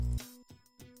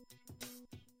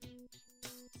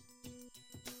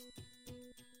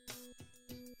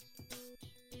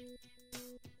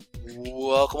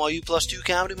Welcome all you Plus 2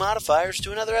 comedy modifiers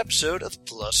to another episode of the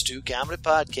Plus 2 Comedy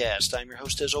Podcast. I'm your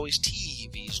host as always,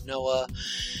 TV's Noah.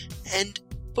 And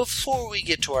before we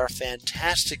get to our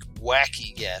fantastic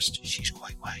wacky guest, she's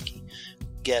quite wacky,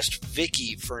 guest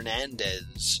Vickie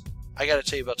Fernandez, I gotta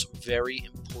tell you about some very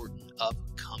important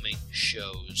upcoming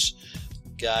shows.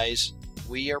 Guys,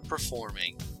 we are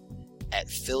performing at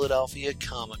Philadelphia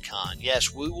Comic-Con.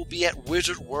 Yes, we will be at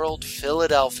Wizard World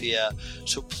Philadelphia,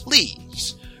 so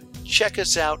please check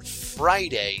us out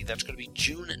Friday. That's going to be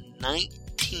June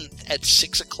 19th at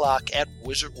 6 o'clock at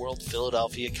Wizard World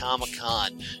Philadelphia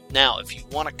Comic-Con. Now, if you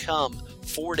want to come,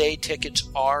 4-day tickets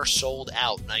are sold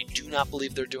out, and I do not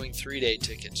believe they're doing 3-day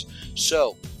tickets.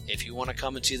 So, if you want to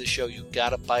come and see the show, you've got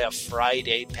to buy a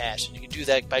Friday pass. And you can do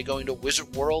that by going to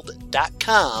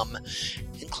wizardworld.com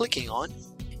and clicking on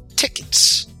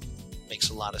tickets. Makes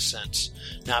a lot of sense.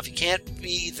 Now, if you can't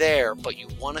be there, but you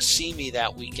want to see me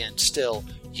that weekend still,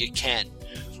 you can.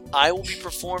 I will be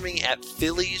performing at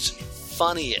Philly's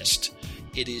Funniest.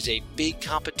 It is a big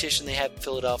competition they have in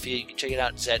Philadelphia. You can check it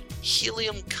out. It's at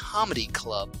Helium Comedy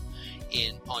Club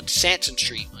on Sanson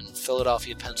Street in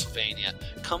Philadelphia, Pennsylvania.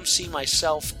 Come see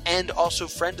myself and also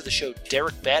friend of the show,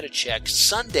 Derek Badachek,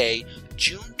 Sunday,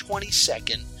 June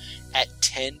 22nd at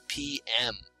 10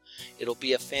 p.m. It'll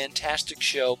be a fantastic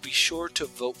show. Be sure to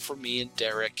vote for me and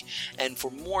Derek. And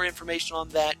for more information on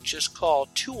that, just call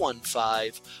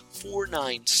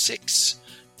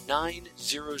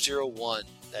 215-496-9001.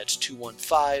 That's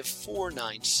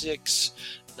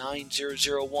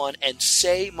 215-496-9001. And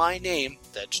say my name,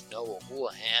 that's Noah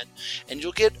Houlihan, and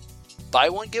you'll get buy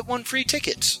one, get one free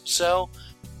tickets. So,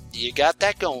 you got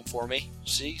that going for me.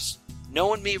 See,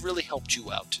 knowing me really helped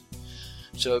you out.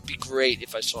 So it'd be great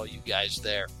if I saw you guys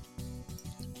there.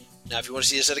 Now, if you want to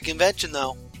see us at a convention,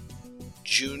 though,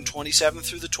 June 27th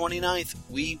through the 29th,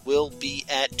 we will be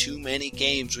at Too Many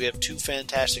Games. We have two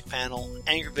fantastic panels.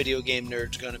 Angry Video Game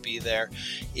Nerds going to be there.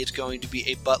 It's going to be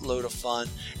a buttload of fun.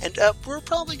 And we're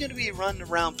probably going to be running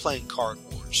around playing Card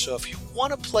Wars. So if you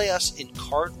want to play us in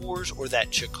Card Wars or that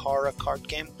Chikara card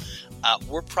game,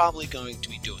 we're probably going to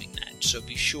be doing that. So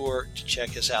be sure to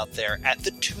check us out there at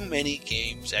the Too Many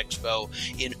Games Expo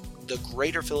in the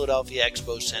Greater Philadelphia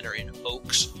Expo Center in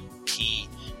Oaks,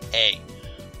 PA.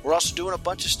 We're also doing a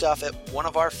bunch of stuff at one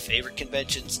of our favorite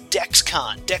conventions,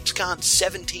 DexCon. DexCon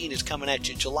 17 is coming at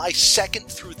you July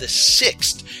 2nd through the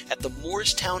 6th at the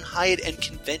Morristown Hyatt and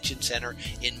Convention Center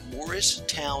in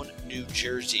Morristown, New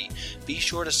Jersey. Be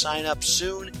sure to sign up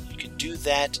soon. You can do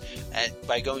that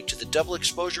by going to the Double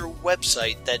Exposure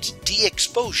website. That's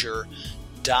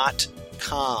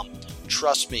dexposure.com.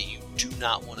 Trust me, you do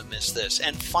not want to miss this.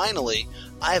 And finally,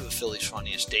 I have a Philly's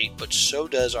Funniest date, but so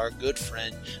does our good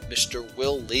friend, Mr.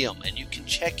 Will Liam. And you can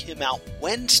check him out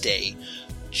Wednesday,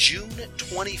 June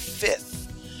 25th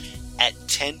at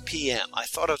 10 p.m. I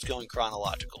thought I was going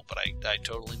chronological, but I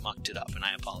totally mucked it up, and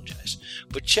I apologize.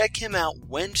 But check him out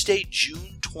Wednesday,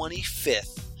 June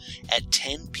 25th at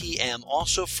 10 p.m.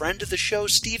 Also, friend of the show,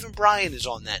 Stephen Bryan, is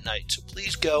on that night. So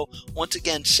please go, once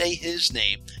again, say his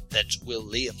name. That's Will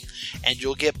Liam. And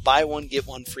you'll get buy one, get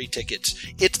one free tickets.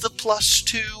 It's the Plus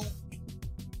 2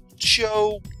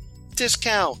 show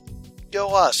discount.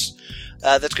 Go us.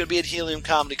 That's going to be at Helium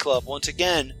Comedy Club. Once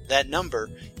again, that number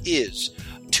is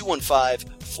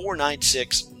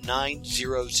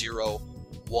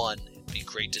 215-496-9001. It'd be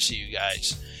great to see you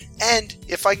guys. And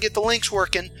if I can get the links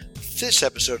working, this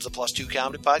episode of the Plus 2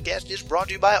 Comedy Podcast is brought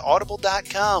to you by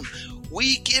Audible.com.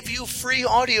 We give you free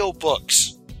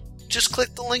audiobooks. Just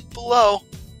click the link below,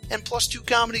 and Plus 2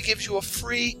 Comedy gives you a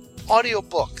free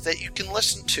audiobook that you can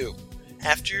listen to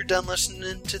after you're done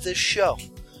listening to this show.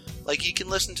 Like, you can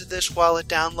listen to this while it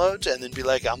downloads and then be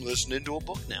like, I'm listening to a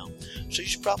book now. So you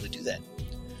should probably do that.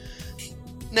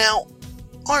 Now,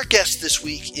 our guest this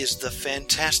week is the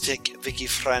fantastic Vickie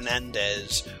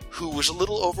Fernandez, who was a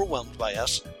little overwhelmed by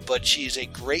us, but she's a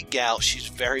great gal. She's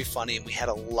very funny, and we had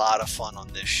a lot of fun on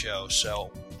this show,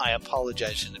 so I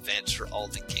apologize in advance for all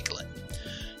the giggling.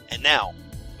 And now,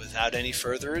 without any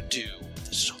further ado,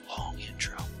 this is a long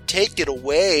intro. Take it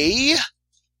away,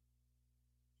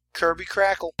 Kirby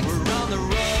Crackle. We're on the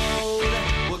road,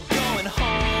 we're going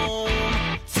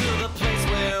home, to the place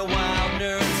where wild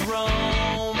nerds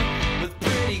roam, with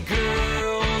pretty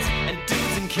girls and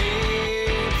dudes in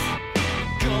capes,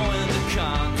 going to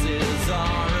cons is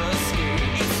our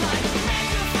escape. It's like a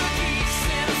mecca for geeks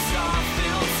in a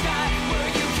star-filled sky, where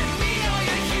you can meet all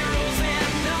your heroes and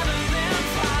none of them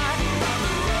fly. We're on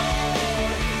the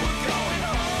road, we're going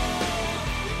home,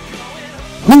 we're going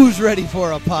home. Who's ready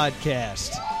for a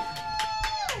podcast?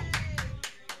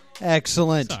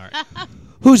 Excellent. Sorry.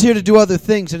 who's here to do other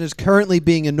things and is currently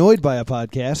being annoyed by a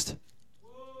podcast.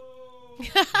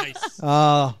 Nice.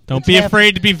 Don't be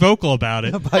afraid to be vocal about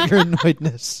it. About your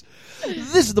annoyedness.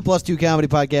 This is the Plus 2 Comedy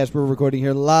Podcast. We're recording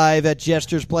here live at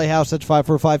Jester's Playhouse. That's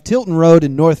 545 Tilton Road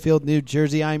in Northfield, New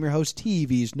Jersey. I am your host,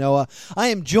 TV's Noah. I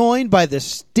am joined by the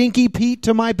Stinky Pete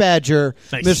to my Badger,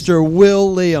 nice. Mr.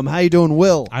 Will Liam. How you doing,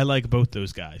 Will? I like both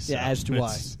those guys. Yeah, as do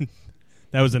I.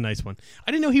 That was a nice one.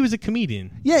 I didn't know he was a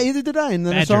comedian. Yeah, either did I. And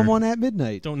then Badger. I saw him on At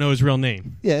Midnight. Don't know his real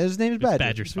name. Yeah, his name is Badger.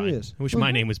 Badger's fine. I wish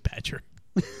my name was Badger.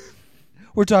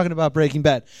 We're talking about Breaking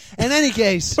Bad. In any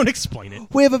case, Don't explain it.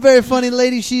 we have a very funny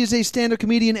lady. She is a stand-up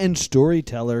comedian and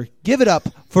storyteller. Give it up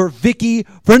for Vickie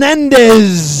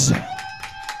Fernandez.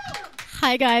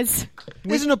 Hi, guys.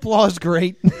 Isn't applause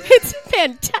great? It's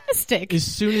fantastic. As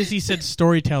soon as he said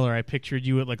storyteller, I pictured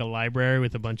you at like a library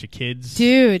with a bunch of kids.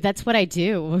 Dude, that's what I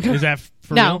do. Is that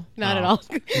for No, real? not at all.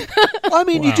 I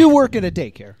mean, you Wow. do work at a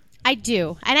daycare. I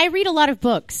do. And I read a lot of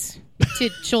books to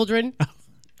children.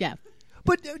 Yeah.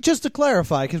 But just to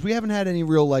clarify, because we haven't had any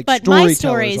real But storytellers my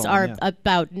stories on, are yeah.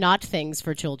 about not things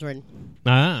for children.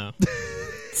 Ah.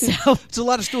 So It's a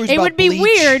lot of stories it about would be bleach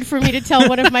weird for me to tell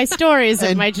one of my stories of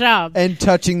And- my job. and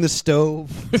touching the stove.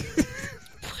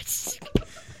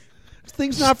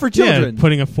 Things not for children. Yeah,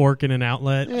 putting a fork in an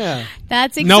outlet. Yeah.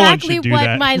 That's No one exactly should do what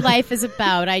that. my life is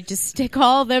about. I just stick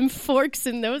all them forks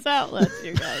in those outlets,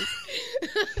 you guys.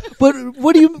 But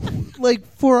what do you, like,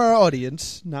 for our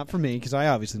audience, not for me, because I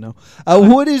obviously know,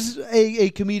 what is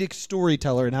a comedic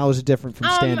storyteller and how is it different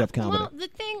from stand-up comedy? Well, the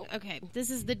thing, okay,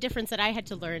 this is the difference that I had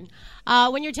to learn.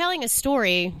 When you're telling a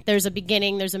story, there's a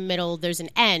beginning, there's a middle, there's an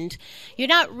end. You're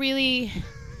not really...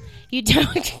 You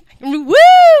don't...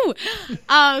 Woo!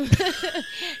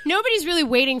 Nobody's really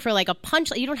waiting for, like, a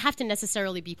punch. You don't have to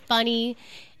necessarily be funny.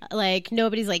 Like,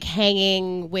 nobody's, like,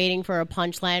 hanging, waiting for a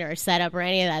punchline or a setup or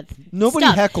any of that Nobody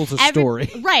stuff. heckles a story.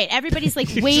 Right. Everybody's, like,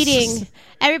 waiting.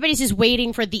 Everybody's just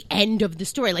waiting for the end of the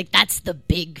story. Like, that's the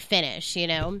big finish, you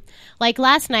know? Like,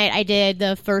 last night, I did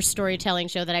the first storytelling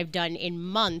show that I've done in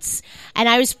months, and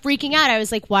I was freaking out. I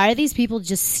was like, why are these people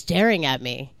just staring at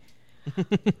me?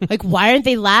 Like, why aren't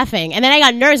they laughing? And then I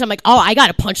got nervous. I'm like, oh, I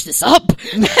gotta punch this up.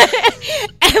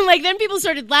 And like then people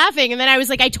started laughing, and then I was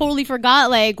like, I totally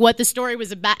forgot like what the story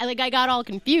was about. Like, I got all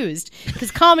confused because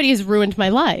comedy has ruined my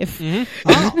life.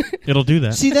 Oh. It'll do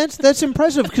that. See, that's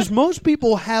impressive, because most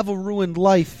people have a ruined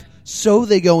life, so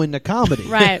they go into comedy.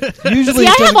 Right. Usually See,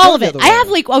 I it doesn't have go all of the it. other I way. have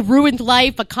like a ruined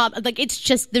life, like it's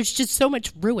just there's just so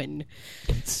much ruin.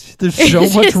 There's so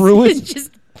It's much just- ruin. It's just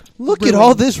Look ruin. at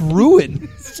all this ruin.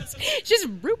 it's just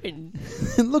ruin.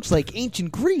 It looks like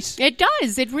ancient Greece. It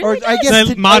does. It Or really does. I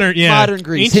guess Modern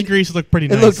Greece. Ancient Greece looked pretty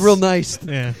nice. It looked real nice.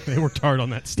 Yeah, they worked hard on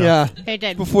that stuff. Yeah. They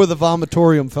did. Before the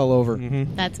vomitorium fell over.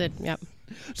 Mm-hmm. That's it. Yep.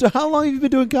 So how long have you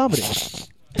been doing comedy?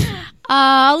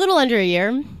 A little under a year.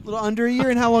 A little under a year.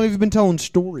 And how long have you been telling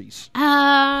stories?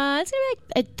 It's gonna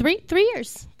be like 3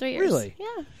 years. 3 years. Really?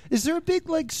 Yeah. Is there a big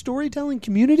like storytelling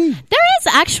community? There is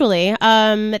actually.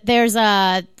 There's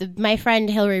my friend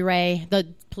Hillary Ray. The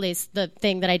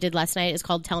thing that I did last night is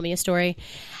called Tell Me a Story,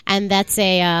 and that's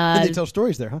And they tell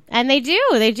stories there, huh? and they do,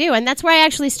 and that's where I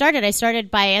actually started. I started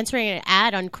by answering an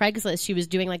ad on Craigslist. She was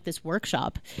doing like this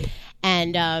workshop,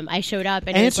 and I showed up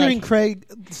and Answering it was like,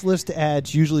 Craigslist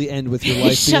ads usually end with your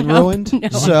life Shut being up. ruined. No.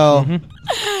 So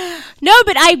No,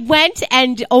 but I went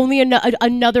and only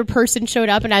another person showed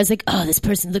up, and I was like, oh, this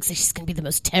person looks like she's going to be the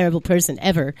most terrible person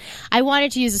ever. I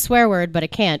wanted to use a swear word, but I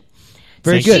can't.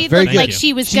 very So good. she Very looked good. like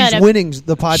she was She's gonna. winning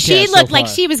the podcast. She so looked like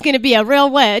far. she was going to be a real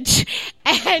witch,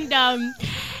 and and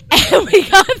we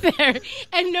got there,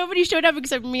 and nobody showed up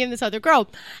except me and this other girl,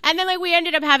 and then like we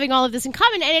ended up having all of this in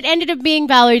common, and it ended up being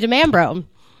Valerie DeMambro.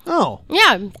 Oh,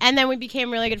 Yeah, and then we became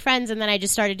really good friends, and then I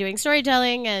just started doing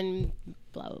storytelling and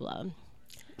blah blah blah.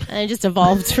 And it just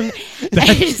evolved from.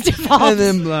 It just evolved. and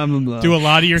then blah blah blah. Do a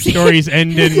lot of your stories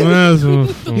end in... blah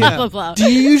blah blah.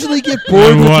 Do you usually get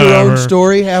bored with your own Whatever.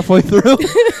 story halfway through?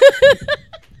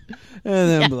 And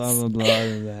then Yes. blah blah blah.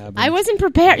 and that happens. I wasn't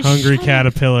prepared. Hungry Shut up.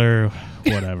 caterpillar,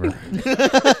 whatever.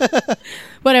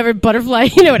 Whatever, butterfly.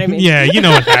 You know what I mean? Yeah, you know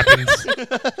what happens.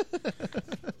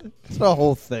 It's the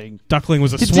whole thing. Duckling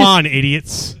was a swan,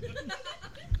 idiots.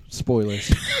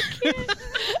 Spoilers.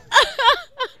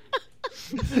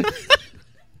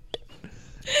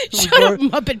 Shut up,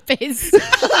 Muppet face.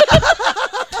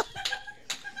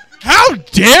 How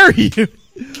dare you?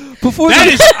 Before That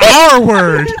the, is our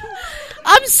word.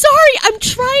 I'm sorry. I'm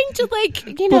trying to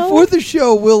before the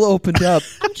show, Will opened up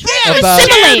I'm trying to about-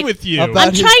 assimilate. with you. About-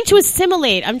 I'm trying to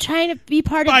assimilate. I'm trying to be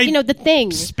part of, By the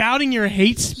thing. Spouting your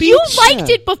hate speech? You liked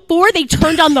it before they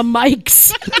turned on the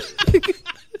mics.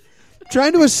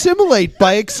 trying to assimilate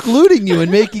by excluding you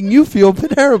and making you feel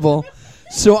terrible.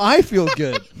 So I feel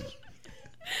good.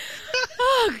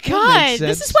 Oh, God.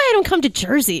 This is why I don't come to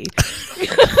Jersey.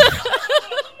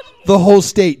 The whole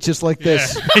state, just like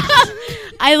this.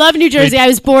 I love New Jersey. I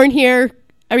was born here.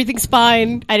 Everything's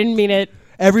fine. I didn't mean it.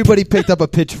 Everybody picked up a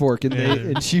pitchfork,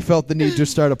 and she felt the need to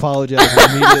start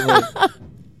apologizing immediately.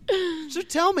 So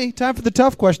tell me, time for the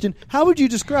tough question. How would you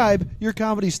describe your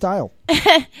comedy style?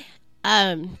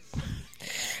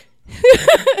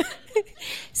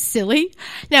 Silly?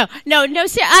 No. I'm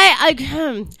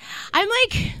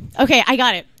like, okay, I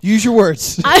got it. Use your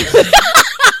words.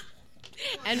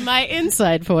 And my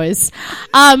inside voice.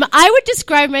 I would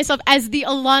describe myself as the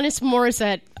Alanis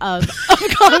Morissette of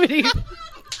comedy.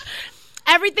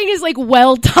 Everything is like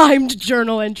well-timed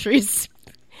journal entries.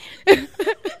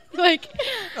 Like,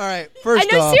 all right. First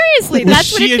I know, off, seriously,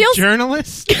 that's what it feels. Was she a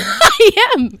journalist?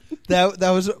 I am. That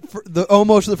was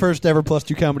almost the first ever Plus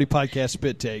 2 Comedy Podcast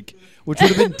spit take, which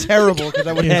would have been terrible because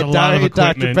I would have had Diet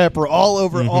Dr. Pepper all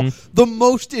over. All the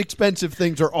most expensive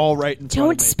things are all right in front of me.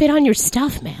 Don't spit on your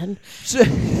stuff, man. So,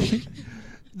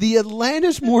 the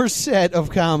Alanis Morissette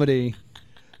of comedy.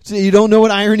 So you don't know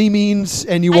what irony means,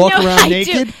 and you walk around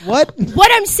naked? What?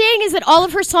 What I'm saying is that all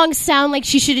of her songs sound like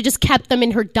she should have just kept them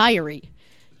in her diary.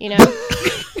 You know? I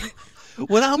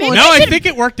think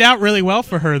it worked out really well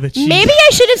for her. Maybe I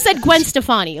should have said Gwen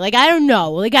Stefani. Like, I don't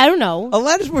know.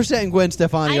 Alanis Morissette and Gwen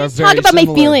Stefani are very talk about my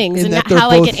similar feelings and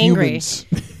how I get angry. Humans.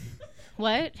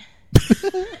 What?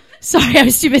 Sorry, I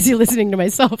was too busy listening to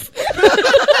myself.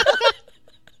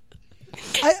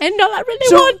 And no, I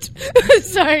really want.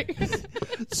 Sorry.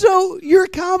 So your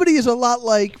comedy is a lot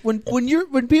like when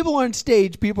people are on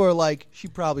stage, people are like, she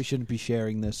probably shouldn't be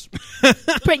sharing this.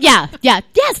 But yes,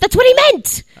 that's what he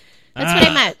meant. That's what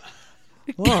I meant.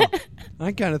 Well,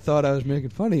 I kind of thought I was making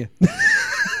fun of you.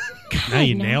 Now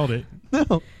you nailed it.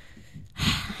 No.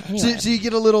 Anyway. So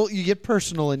you get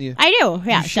personal in you. I do,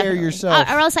 yeah. You share definitely. yourself.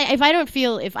 Or else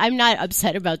if I'm not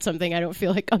upset about something, I don't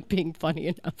feel like I'm being funny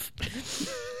enough.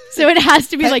 So it has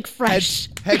to be like fresh.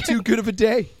 Had too good of a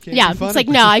day. Can't yeah, it's like,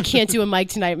 no, I can't do a mic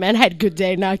tonight, man. I had a good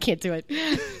day. No, I can't do it.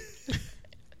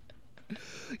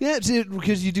 Yeah,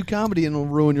 because you do comedy and it'll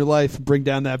ruin your life and bring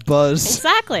down that buzz.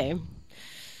 Exactly.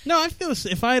 No, I feel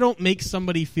if I don't make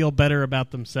somebody feel better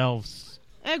about themselves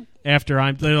after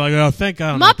they're like, oh, thank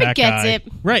God I'm not that gets guy. it.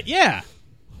 Right, yeah.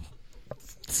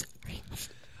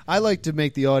 I like to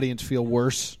make the audience feel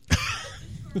worse.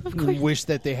 Wish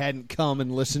that they hadn't come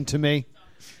and listened to me.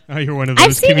 Oh, you're one of those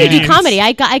I've seen comedians. you do comedy.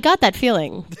 I got that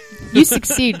feeling. You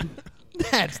succeed.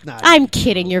 That's not. I'm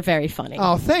kidding. You're very funny.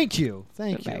 Oh, thank you.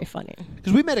 You're very funny.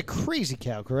 Because we met at Crazy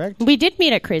Cow, correct? We did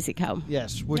meet at Crazy Cow.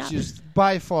 Yes, which is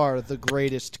by far the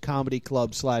greatest comedy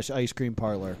club / ice cream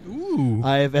parlor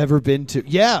I have ever been to.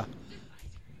 Yeah.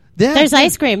 There's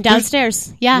ice cream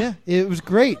downstairs. Yeah, it was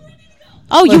great.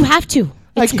 Oh, you have to.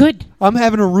 It's good. I'm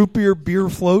having a root beer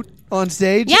float on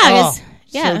stage. Yeah,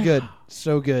 so good.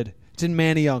 So good. It's in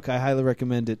Manayunk. I highly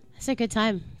recommend it. It's a good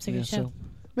time. It's a good show. So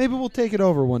maybe we'll take it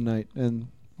over one night and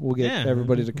we'll get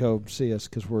everybody to come see us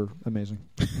because we're amazing.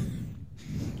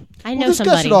 I know we'll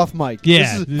discuss it off mic.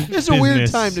 Yeah, this is a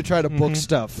weird time to try to book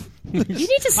stuff. You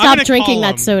need to stop drinking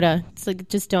that soda. It's like,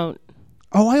 just don't.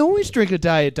 Oh, I always drink a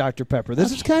Diet Dr. Pepper.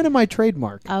 This is kind of my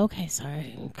trademark. Oh, okay,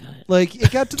 sorry. Like,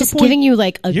 it got to the point. Just giving you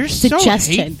like a You're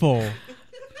suggestion. So hateful.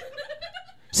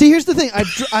 See, here's the thing.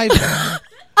 I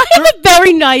am a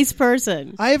very nice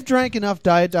person. I have drank enough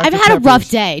Diet Dr. I've had a rough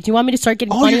day. Do you want me to start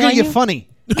getting funny? Oh, you're going to get funny.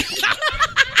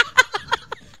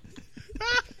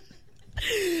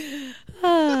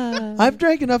 I've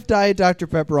drank enough Diet Dr.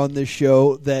 Pepper on this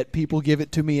show that people give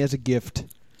it to me as a gift.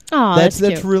 Oh, that's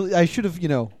cute. Really. I should have,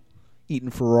 eaten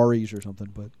Ferraris or something,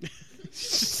 but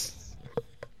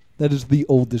that is the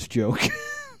oldest joke.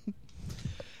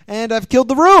 And I've killed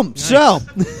the room. Nice. So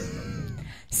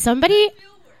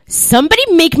somebody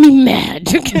make me mad.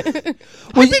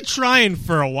 I've been trying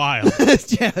for a while.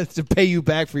 Yeah, to pay you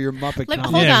back for your Muppet comment.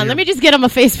 Hold on, let me just get on my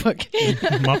Facebook.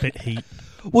 Muppet hate.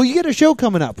 Well, you get a show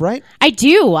coming up, right? I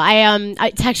do.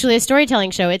 It's actually a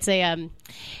storytelling show. It's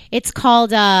it's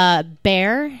called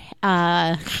Bear.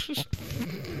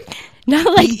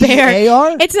 Not like bear.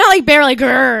 B-E-A-R? It's not like bear like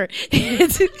grr.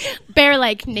 It's bear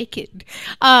like naked.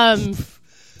 It's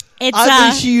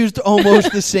oddly, she used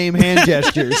almost the same hand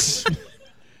gestures.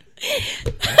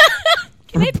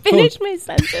 Can I finish my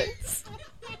sentence?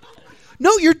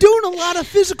 No, you're doing a lot of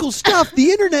physical stuff. The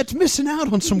internet's missing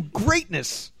out on some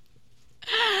greatness.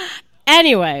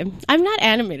 Anyway, I'm not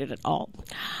animated at all.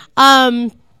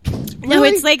 No, Really?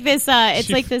 it's like this.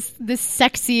 It's like this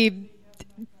sexy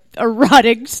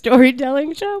erotic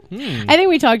storytelling show. I think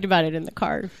we talked about it in the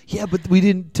car. Yeah, but we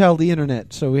didn't tell the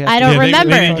internet, so we have I to... don't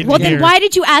remember. they didn't Well, hear. then why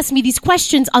did you ask me these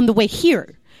questions on the way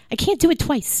here? I can't do it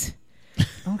twice.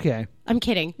 Okay. I'm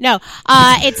kidding. No,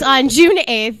 it's on June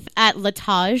 8th at La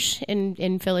Tage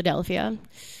in Philadelphia.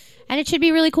 And it should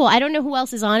be really cool. I don't know who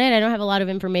else is on it. I don't have a lot of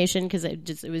information because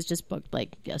it was just booked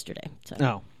like yesterday. So.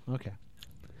 Oh, okay.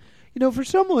 You know, for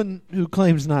someone who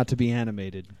claims not to be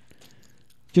animated,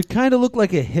 you kind of look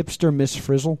like a hipster Miss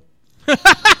Frizzle.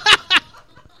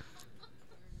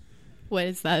 What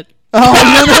is that? Oh,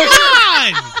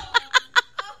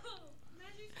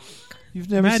 you've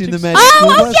never Magic seen the Magic Oh, School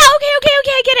yeah, Bus? okay.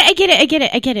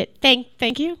 I get it.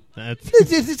 Thank you. That's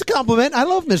It's a compliment. I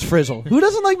love Miss Frizzle. Who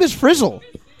doesn't like Miss Frizzle?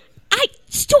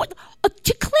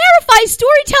 To clarify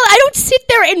storytelling, I don't sit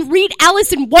there and read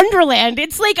Alice in Wonderland.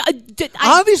 It's like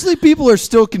Obviously, people are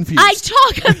still confused. I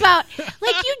talk about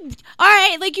all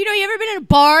right, you ever been in a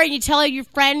bar and you tell your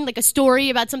friend like a story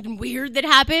about something weird that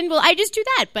happened? Well, I just do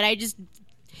that, but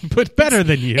but better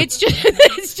than you. it's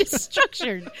just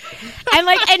structured.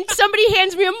 And somebody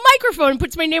hands me a microphone and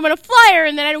puts my name on a flyer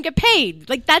and then I don't get paid.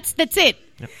 Like that's it.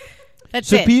 Yep. That's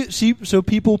so it. so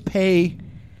people pay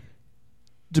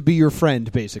to be your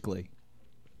friend, basically.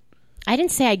 I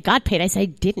didn't say I got paid. I said I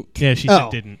didn't. Yeah, she said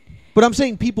didn't. But I'm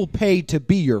saying people pay to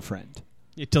be your friend.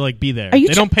 To like be there. Are you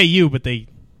They don't pay you, but they...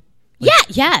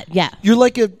 Yeah. You're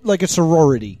like a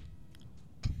sorority.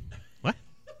 What?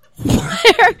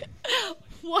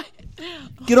 What?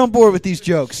 Get on board with these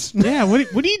jokes. Yeah, what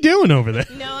are you doing over there?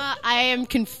 Noah, I am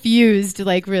confused.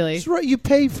 Like, really? That's right. You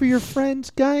pay for your friends,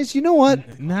 guys. You know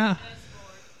what? Nah.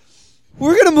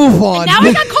 We're gonna move on. Now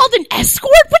I got called an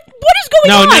escort? What is going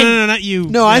No, on? no, not you.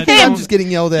 No, I think Him. I'm just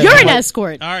getting yelled at. You're an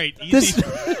escort. All right, This,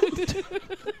 easy.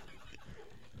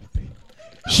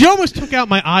 She almost took out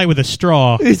my eye with a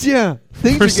straw yeah.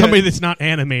 Things for are somebody good. that's not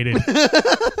animated.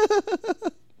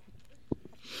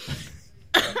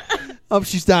 Oh,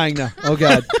 she's dying now. Oh,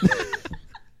 God.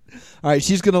 All right,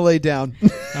 she's going to lay down.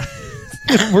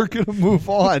 We're going to move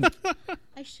on.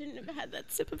 I shouldn't have had that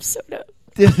sip of soda.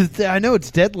 I know it's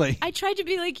deadly. I tried to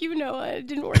be like you, Noah. It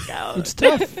didn't work out. It's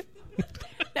tough.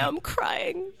 Now I'm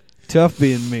crying. Tough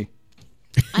being me.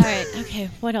 All right. Okay.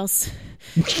 What else?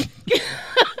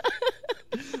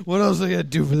 What else I got to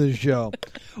do for this show?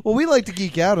 Well, we like to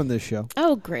geek out on this show.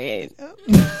 Oh, great.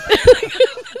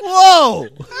 Whoa!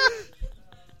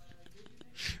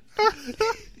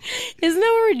 Isn't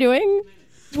that what we're doing?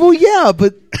 Well, yeah,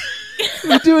 but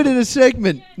we do it in a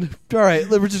segment. All right,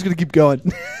 we're just going to keep going.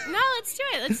 No, let's do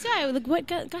it. Like, what?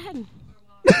 Go ahead.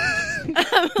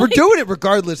 We're doing it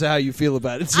regardless of how you feel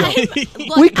about it. So.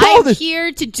 Look, I'm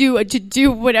here to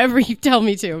do whatever you tell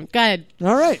me to. Go ahead.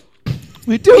 All right.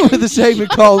 We do it with a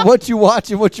segment called What You Watch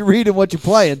and What You Read and What You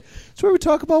Playing. It's where we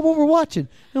talk about what we're watching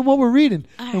and what we're reading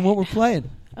and what we're playing.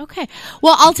 Okay.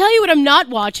 Well, I'll tell you what I'm not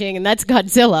watching, and that's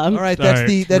Godzilla. All right, that's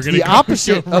the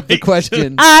opposite of the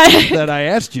question that I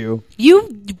asked you. You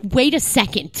wait a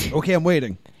second. Okay, I'm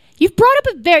waiting. You've brought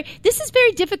up this is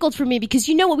very difficult for me because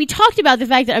you know what we talked about, the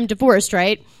fact that I'm divorced,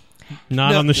 right?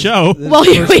 Not on the show. Well,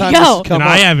 here we go. And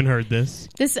I haven't heard this.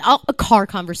 This car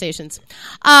conversations.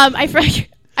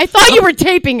 I thought you were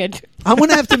taping it. I'm going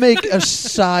to have to make a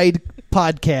side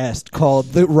podcast called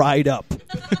The Ride Up.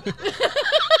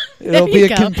 It'll be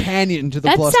a companion to the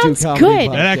That Plus sounds 2 Comedy good.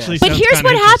 Podcast. That actually But sounds here's kinda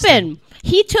what interesting. happened.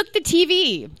 He took the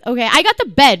TV. Okay, I got the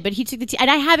bed, but he took the TV.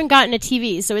 And I haven't gotten a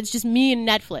TV, so it's just me and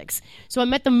Netflix. So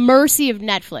I'm at the mercy of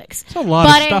Netflix. There's a lot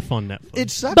of stuff on Netflix.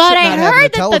 It sucks But not I having a heard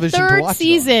that the television to third watch it on.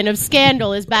 season of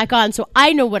Scandal is back on, so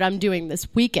I know what I'm doing this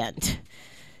weekend.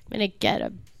 I'm going to get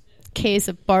a case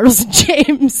of Bartles and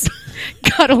James,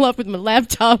 cuddle up with my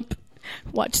laptop,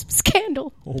 watch some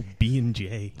Scandal. Oh,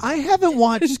 B&J. I haven't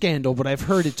watched Scandal, but I've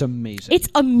heard it's amazing. It's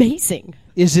amazing.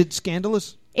 Is it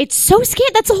scandalous? It's so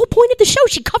That's the whole point of the show.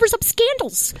 She covers up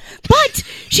scandals. But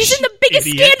she's in the biggest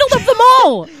Idiot. scandal of them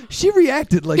all. She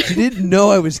reacted like she didn't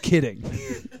know I was kidding.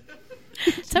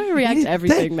 That's how we react to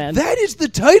everything, man. That is the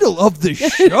title of the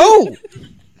show.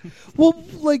 Well,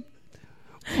 like...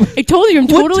 I told you I'm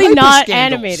What totally type of not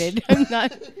scandals? animated. I'm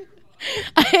not.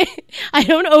 I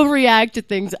don't overreact to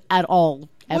things at all,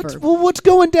 ever. What's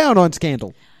going down on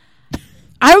Scandal?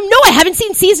 I don't know. I haven't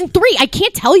seen season 3. I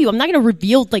can't tell you. I'm not going to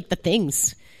reveal like the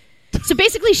things. So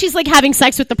basically, she's like having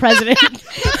sex with the president.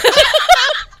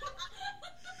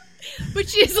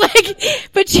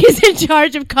 But she's in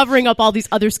charge of covering up all these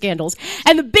other scandals.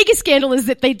 And the biggest scandal is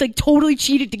that they like totally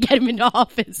cheated to get him into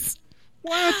office.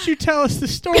 Why don't you tell us the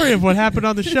story of what happened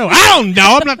on the show? I don't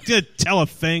know. I'm not going to tell a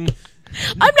thing.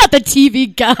 I'm not the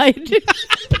TV guide.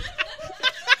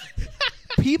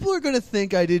 People are going to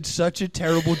think I did such a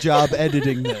terrible job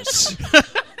editing this.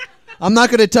 I'm not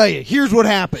going to tell you. Here's what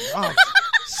happened. Oh,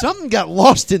 something got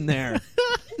lost in there.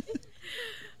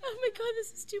 Oh my god,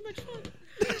 this is too much fun.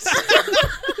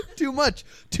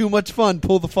 Too much fun.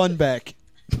 Pull the fun back.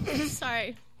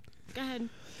 Sorry. Go ahead.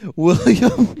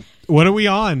 William. What are we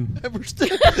on? We're still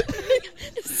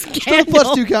Scandal.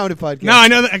 Plus Two Comedy Podcast. No, I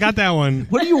know that. I got that one.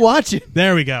 What are you watching?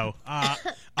 There we go.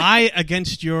 I,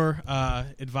 against your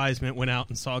advisement, went out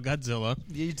and saw Godzilla.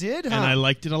 You did, huh? And I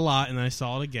liked it a lot, and I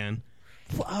saw it again.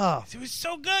 Oh. It was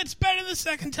so good. It's better the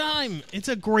second time. It's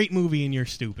a great movie, and you're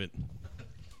stupid.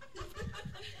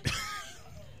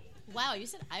 Wow, you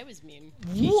said I was mean.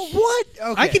 What?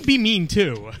 Okay. I can be mean,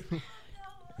 too.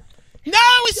 No,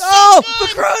 it's so good.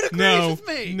 The crowd agrees No, with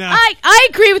me. no. I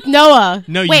agree with Noah.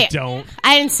 No, Wait, you don't.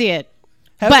 I didn't see it,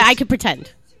 but Haven't- I could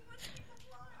pretend.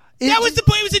 That was the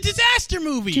point. It was a disaster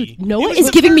movie. Dude, Noah It was is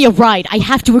the giving me a ride. I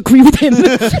have to agree with him. He's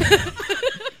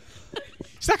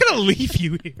not going to leave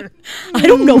you here. I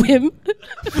don't know him.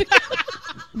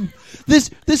 This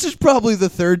is probably the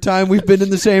third time we've been in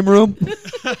the same room.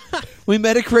 We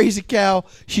met a crazy cow.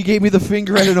 She gave me the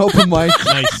finger at an open mic.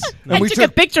 Nice. And I we took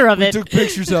a picture of it. took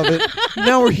pictures of it.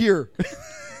 Now we're here.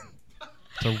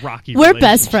 It's a rocky We're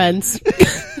best relationship. friends.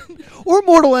 Or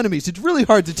mortal enemies. It's really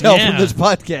hard to tell Yeah. from this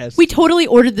podcast. We totally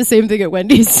ordered the same thing at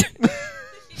Wendy's.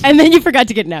 And then you forgot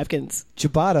to get napkins.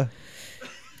 Ciabatta.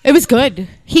 It was good.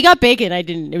 He got bacon. I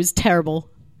didn't. It was terrible.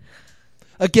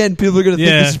 Again, people are going to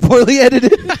Yeah. think this is poorly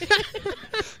edited.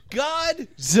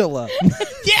 Godzilla.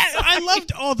 Yeah, I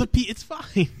loved all the it's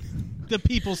fine. The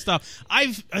people stuff.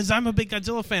 As I'm a big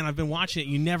Godzilla fan, I've been watching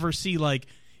it. You never see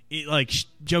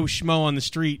Joe Schmo on the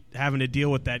street having to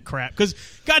deal with that crap. Because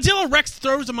Godzilla Rex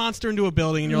throws a monster into a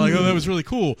building, and you're like, oh, that was really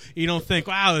cool. You don't think,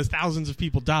 wow, there's thousands of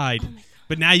people died.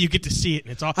 But now you get to see it,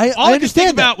 and it's all I I could think understand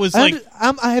that. about was I like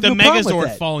have the no problem with Megazord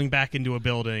that. falling back into a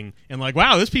building, and like,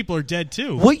 wow, those people are dead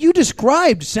too. What you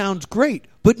described sounds great,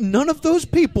 but none of those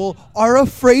people are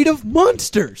afraid of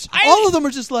monsters. All of them are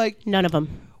just like, None of them.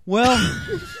 well,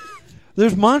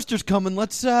 there's monsters coming.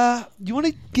 Let's, you want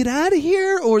to get out of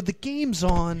here, or the game's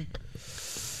on?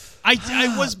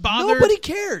 I was bothered. Nobody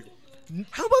cared.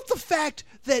 How about the fact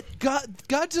that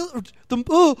Godzilla,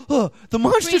 the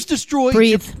monsters destroyed...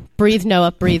 Breathe,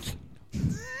 Noah. Breathe.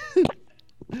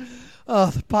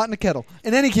 The pot in the kettle.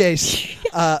 In any case,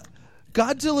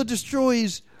 Godzilla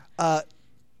destroys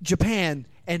Japan,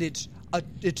 and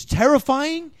it's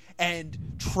terrifying and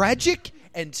tragic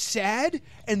and sad,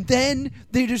 and then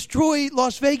they destroy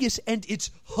Las Vegas, and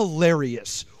it's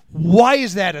hilarious. Why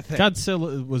is that a thing?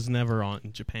 Godzilla was never on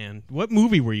in Japan. What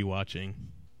movie were you watching?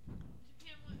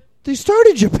 They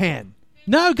started Japan.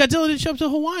 No, Godzilla didn't show up to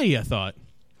Hawaii, I thought.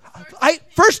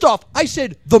 First off, I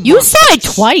said the You monsters. saw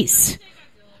it twice.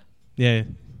 Yeah.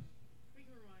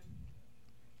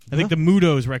 I think the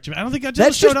Mudos wrecked Japan. I don't think Godzilla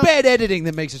That's showed just up. bad editing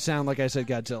that makes it sound like I said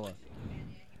Godzilla.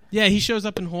 Yeah, he shows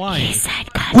up in Hawaii.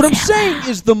 What I'm saying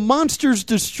is the monsters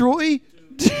destroy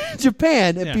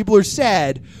Japan, and Yeah. people are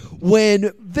sad.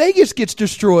 When Vegas gets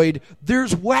destroyed,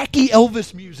 there's wacky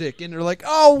Elvis music, and they're like,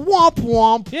 "Oh, womp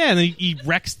womp." Yeah, and then he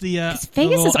wrecks the Vegas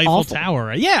little is Eiffel awful.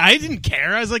 Tower. Yeah, I didn't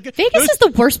care. I was like, Vegas is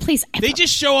the worst place ever. They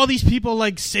just show all these people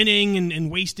like sinning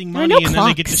and wasting There are money, no and then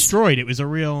they get clocks. destroyed. It was a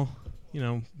real,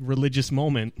 religious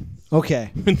moment Okay,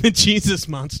 when the Jesus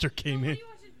monster came in.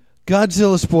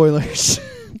 Godzilla spoilers.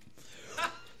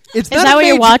 Is that what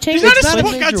you're watching? It's not It's a not a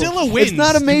spoiler. major Godzilla one. wins. It's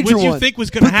not a major What you one. think was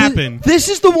going to But happen? This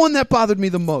is the one that bothered me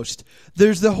the most.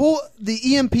 There's the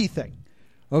EMP thing.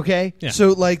 Okay? Yeah.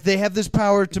 So, they have this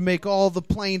power to make all the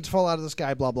planes fall out of the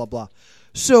sky, blah, blah, blah.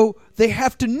 So, they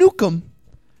have to nuke them,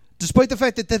 despite the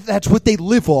fact that that's what they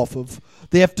live off of.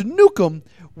 They have to nuke them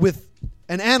with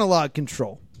an analog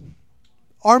control.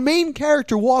 Our main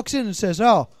character walks in and says,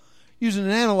 "Oh, using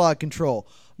an analog control."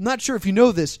 I'm not sure if you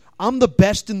know this. I'm the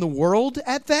best in the world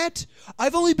at that.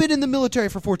 I've only been in the military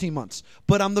for 14 months,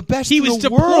 but I'm the best He in the was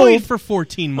world. deployed for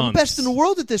 14 I'm months. the best in the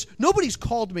world at this. Nobody's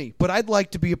called me, but I'd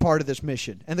like to be a part of this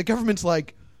mission. And the government's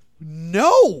like,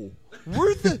 "No,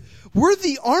 we're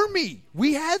the army.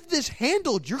 We have this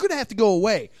handled. You're going to have to go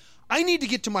away. I need to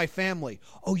get to my family."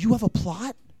 "Oh, you have a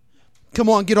plot? Come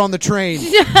on, get on the train."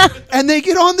 And they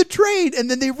get on the train, and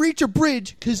then they reach a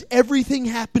bridge, because everything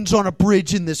happens on a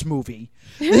bridge in this movie.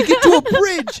 They get to a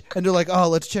bridge, and they're like, "Oh,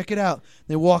 let's check it out."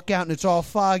 They walk out, and it's all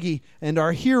foggy. And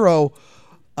our hero,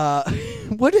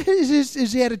 what is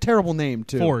his? He had a terrible name,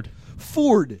 too.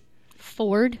 Ford.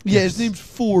 Yeah, his name's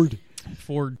Ford.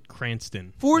 Ford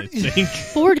Cranston. Ford- I think.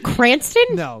 Ford Cranston?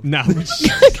 No. No.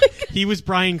 He was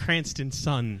Bryan Cranston's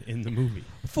son in the movie.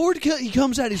 Ford, he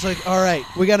comes out, he's like, "All right,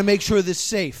 we got to make sure this is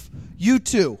safe. You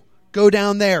two, Go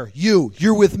down there.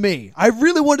 You're with me. I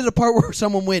really wanted a part where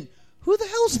someone went, who the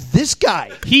hell's this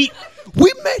guy?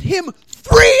 We met him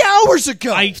 3 hours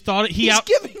ago. I thought he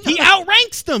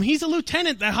outranks them. He's a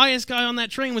lieutenant. The highest guy on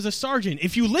that train was a sergeant.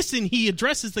 If you listen, he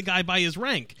addresses the guy by his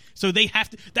rank. So they have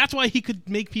to. That's why he could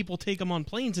make people take him on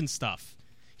planes and stuff.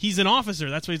 He's an officer.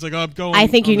 That's why he's like, oh, I'm going. I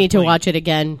think you need to watch it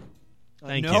again.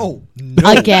 Thank you. No.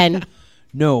 Again.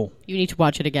 No. You need to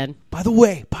watch it again. By the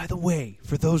way,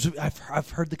 for those who I've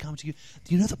heard the comments. Do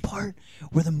you know the part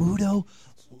where the Mudo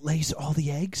lays all the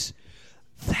eggs?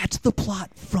 That's the plot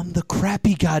from the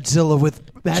crappy Godzilla with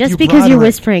Matthew Just because Broderick. you're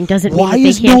whispering doesn't mean Why that they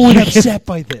is can't no one hear you. upset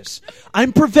by this?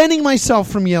 I'm preventing myself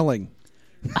from yelling.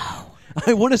 Oh.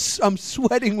 I'm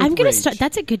sweating with I'm gonna rage. start.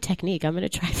 That's a good technique. I'm gonna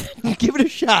try that Give it a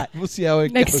shot. We'll see how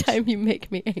it next goes. time you make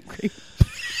me angry.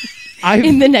 I've,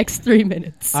 In the next 3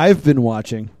 minutes. I've been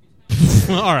watching.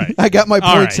 All right. I got my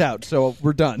All points right. out, so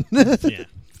we're done. Yeah,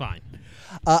 fine.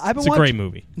 I've been It's a great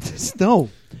movie. No.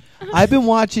 I've been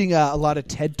watching a lot of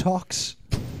TED Talks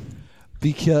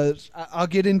because I'll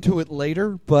get into it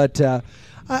later, but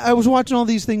I was watching all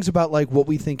these things about like what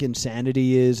we think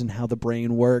insanity is and how the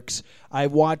brain works. I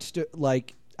watched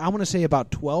like I want to say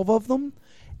about 12 of them,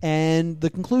 and the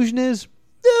conclusion is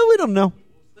we don't know.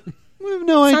 We have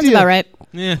no idea. Sounds about right.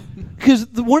 Yeah. Because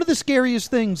one of the scariest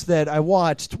things that I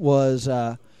watched was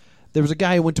there was a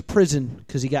guy who went to prison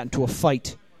because he got into a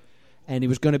fight, and he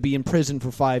was going to be in prison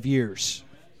for 5 years.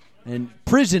 And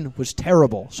prison was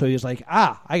terrible. So he was like,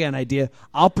 I got an idea.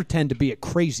 I'll pretend to be a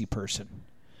crazy person.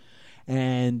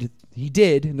 And he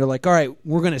did. And they're like, all right,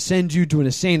 we're going to send you to an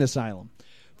insane asylum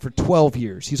for 12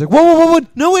 years. He's like, whoa.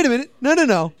 No, wait a minute.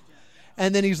 No.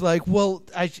 And then he's like, well,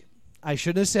 I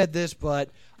shouldn't have said this, but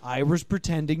I was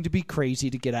pretending to be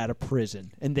crazy to get out of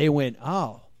prison. And they went,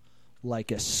 oh,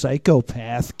 like a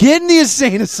psychopath. Get in the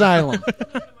insane asylum.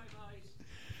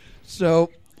 So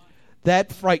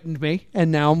that frightened me,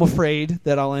 and now I'm afraid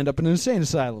that I'll end up in an insane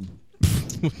asylum.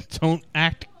 Don't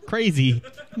act crazy.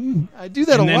 I do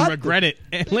that and a then lot. regret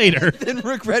it later. Then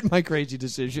regret my crazy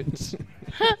decisions.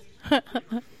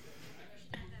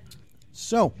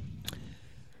 So,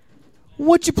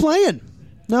 what you playing?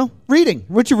 No, reading.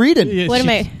 What you reading? Yeah, What am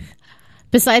I?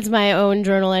 Besides my own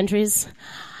journal entries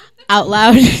out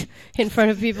loud in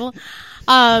front of people,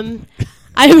 I'm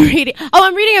reading. Oh,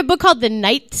 I'm reading a book called The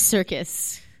Night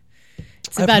Circus.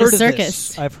 It's about a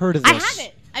circus. I've heard of this. I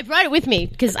haven't. I brought it with me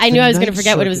because I knew I was going to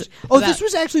forget what it was. Oh, about. this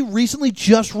was actually recently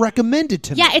just recommended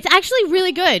to me. Yeah, it's actually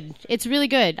really good. It's really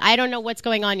good. I don't know what's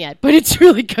going on yet, but it's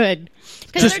really good.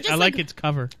 Because I like its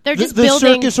cover. They're just the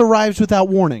building. circus arrives without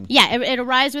warning. Yeah, it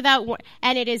arrives without,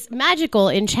 and it is magical,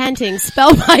 enchanting,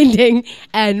 spellbinding,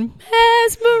 and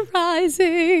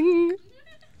mesmerizing.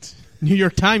 New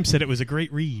York Times said it was a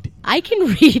great read. I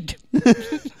can read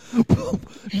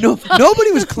No,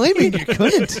 nobody was claiming you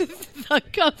couldn't. the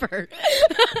cover.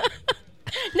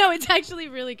 No, it's actually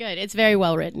really good. It's very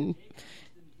well written.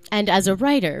 And as a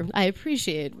writer, I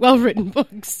appreciate well-written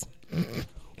books.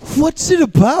 What's it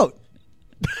about?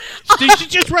 She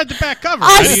just read the back cover. A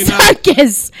How do you not?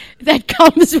 circus that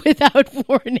comes without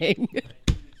warning.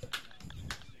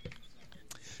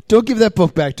 Don't give that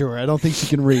book back to her. I don't think she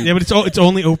can read. Yeah, but it's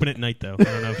only open at night, though. I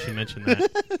don't know if she mentioned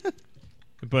that.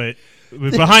 But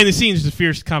behind the scenes, there's a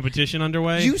fierce competition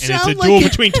underway. You and it's a sound duel like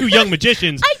between two young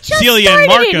magicians, I just Celia and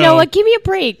started Marco. it, Noah. Give me a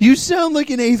break. You sound like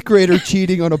an 8th grader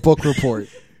cheating on a book report.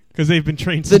 Because they've been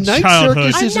trained The since night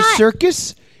childhood. circus is a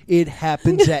circus. It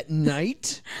happens at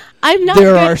night. I'm not.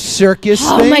 There good. are circus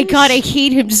Oh things. my god, I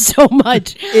hate him so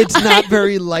much. It's not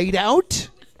very light out.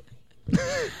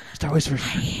 Star Wars version.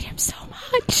 I hate him so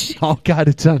much. Oh god,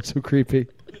 it sounds so creepy.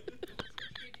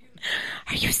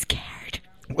 Are you scared?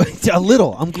 A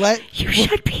little. I'm glad. You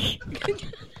should be.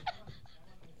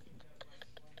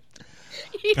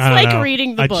 He's I don't like know.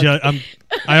 reading the book.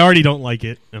 I already don't like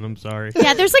it, and I'm sorry.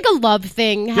 Yeah, there's like a love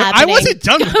thing I happening. wasn't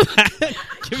done with that.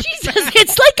 Jesus,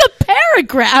 it's like a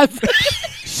paragraph.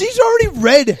 She's already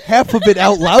read half of it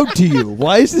out loud to you.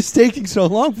 Why is this taking so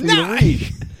long for you to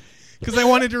read? Because I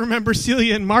wanted to remember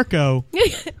Celia and Marco,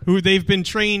 who they've been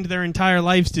trained their entire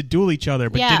lives to duel each other,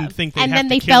 but Yeah. didn't think they'd And have then to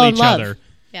they kill fell in each love. other.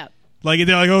 Yeah. Like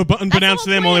they're like, oh, but unbeknownst to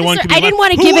them, only one can be I didn't left.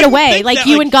 want to Who give it wouldn't away, think like that,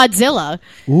 you and Godzilla.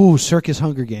 Ooh, Circus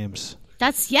Hunger Games.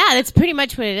 That's pretty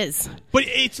much what it is. But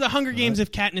it's the Hunger Games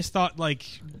if Katniss thought like.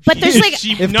 But there's like-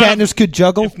 If Katniss could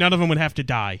juggle? if none of them would have to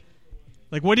die.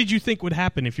 Like, what did you think would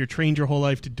happen if you're trained your whole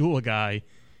life to duel a guy,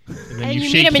 and then And you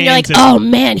shake meet him and you're hands like, oh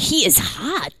man, he is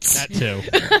hot. that too.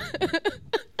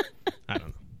 I don't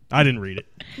know. I didn't read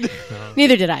it.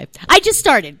 Neither did I. I just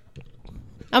started.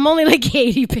 I'm only like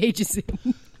 80 pages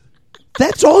in.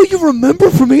 That's all you remember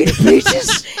from 80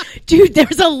 pages? Dude,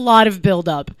 there's a lot of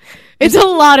build-up. It's a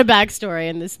lot of backstory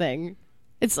in this thing.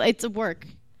 It's a work.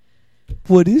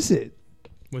 What is it?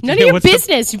 None of your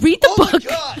business. Read the book. My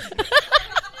God.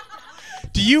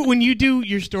 Do you, when you do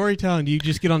your storytelling, do you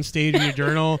just get on stage in your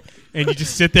journal and you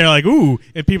just sit there like, ooh,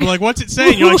 and people are like, what's it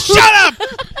saying? You're like, shut up!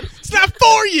 It's not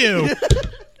for you!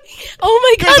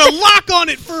 Oh my God. There's a lock on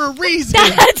it for a reason.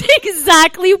 That's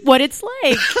exactly what it's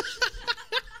like.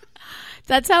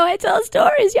 That's how I tell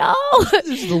stories, y'all.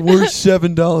 This is the worst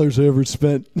 $7 I ever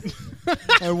spent.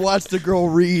 I watched a girl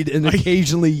read and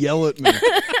occasionally yell at me.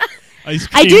 I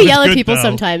do yell at people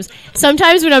sometimes.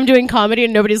 Sometimes when I'm doing comedy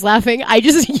and nobody's laughing, I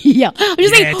just yell. I'm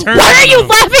just like, why are you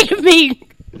laughing at me?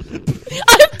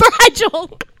 I'm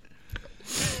fragile.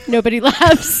 Nobody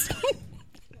laughs.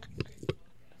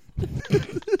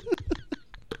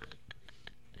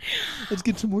 Let's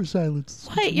get some more silence.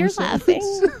 What? You're laughing?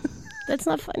 That's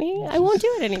not funny. I won't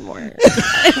do it anymore.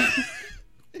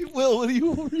 Hey, Will, what are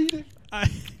you reading?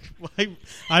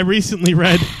 I recently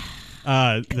read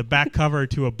the back cover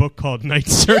to a book called Night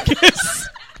Circus.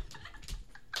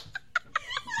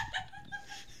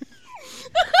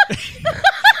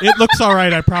 It looks all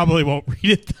right. I probably won't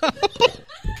read it, though.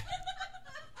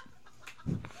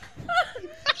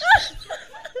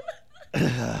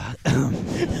 Oh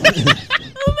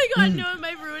my God, no, am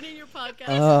I ruining your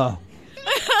podcast?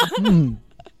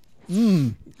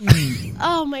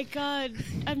 Oh my God,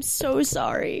 I'm so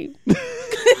sorry.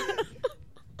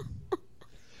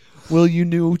 Well, you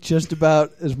knew just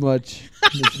about as much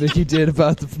as Vickie did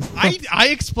about the... I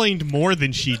explained more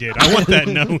than she did. I want that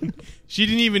known. She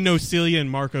didn't even know Celia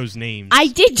and Marco's names. I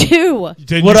did too.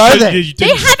 What are they?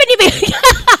 They haven't even...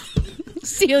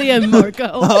 Celia and Marco.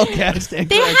 Okay,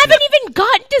 they haven't even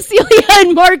gotten to Celia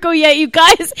and Marco yet, you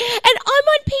guys. And I'm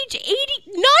on page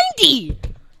 90.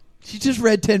 She just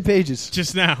read 10 pages.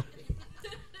 Just now.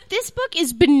 This book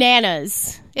is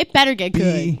bananas. It better get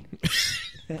good.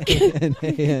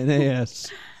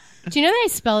 B-N-A-N-A-S. Do you know that I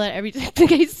spell that every time? I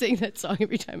think I sing that song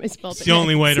every time I spell It's bananas. the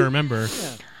only way to remember.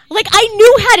 Yeah. Like, I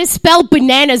knew how to spell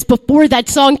bananas before that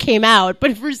song came out,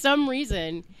 but for some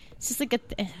reason, it's just like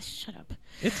shut up.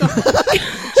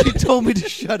 She told me to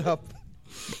shut up.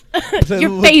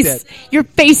 Your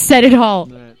face said it all.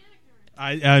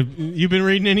 You've been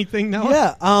reading anything, Noah?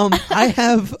 Yeah, I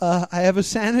have a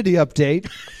sanity update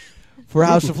for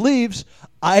House of Leaves.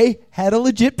 I had a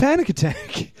legit panic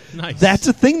attack. Nice. That's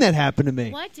a thing that happened to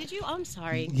me. What? Did you? I'm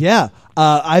sorry. Yeah.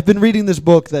 I've been reading this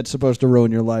book that's supposed to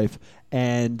ruin your life.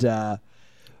 And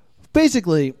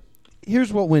basically,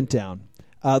 here's what went down.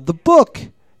 The book,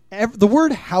 the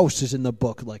word house is in the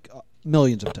book like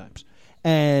millions of times.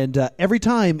 And every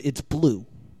time it's blue.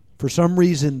 For some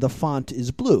reason, the font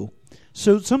is blue.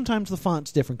 So sometimes the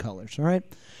font's different colors, all right?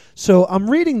 So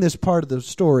I'm reading this part of the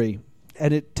story,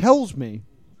 and it tells me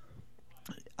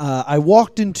I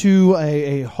walked into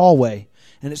a hallway,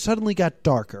 and it suddenly got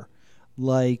darker,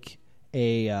 like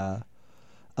a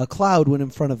cloud went in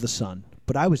front of the sun,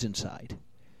 but I was inside.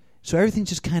 So everything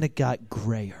just kind of got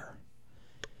grayer.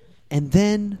 And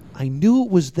then I knew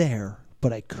it was there,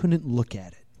 but I couldn't look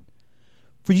at it.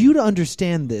 For you to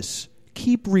understand this,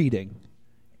 keep reading.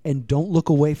 And don't look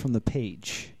away from the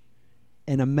page.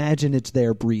 And imagine it's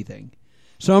there breathing.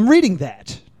 So I'm reading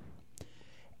that.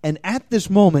 And at this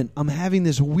moment, I'm having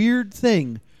this weird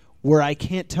thing where I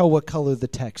can't tell what color the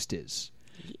text is.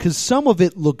 Because some of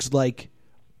it looks like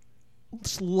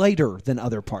it's lighter than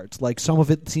other parts. Like some of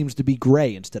it seems to be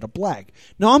gray instead of black.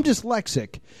 Now, I'm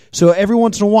dyslexic. So every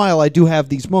once in a while, I do have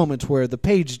these moments where the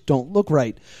page don't look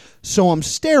right. So I'm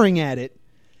staring at it.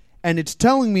 And it's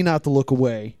telling me not to look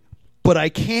away. But I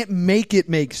can't make it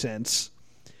make sense.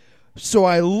 So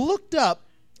I looked up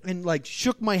and like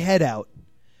shook my head out,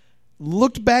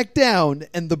 looked back down,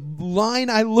 and the line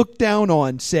I looked down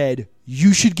on said,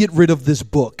 "You should get rid of this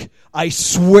book. I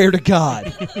swear to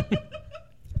God."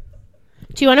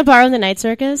 Do you want to borrow the Night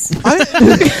Circus?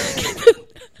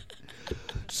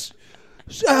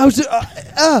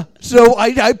 So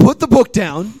I put the book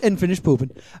down and finished pooping.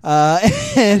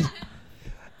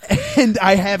 And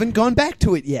I haven't gone back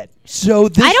to it yet. So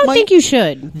this I don't think you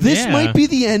should. This might be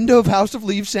the end of House of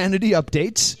Leaves sanity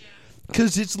updates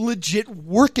because it's legit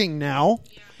working now.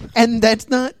 And that's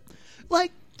not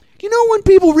like, you know, when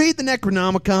people read the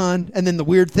Necronomicon and then the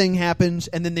weird thing happens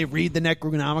and then they read the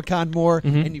Necronomicon more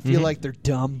and you feel like they're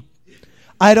dumb.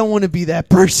 I don't want to be that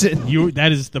person.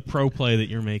 That is the pro play that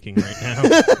you're making right now.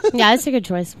 Yeah, that's a good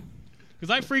choice.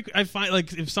 Because I find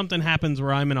like if something happens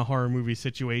where I'm in a horror movie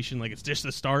situation, like it's just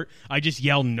the start, I just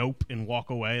yell nope and walk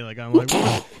away. Like I'm like,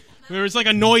 there's like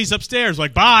a noise upstairs.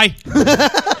 Like bye.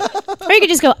 Are Or you could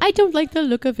just go, I don't like the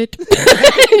look of it.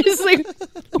 Just like,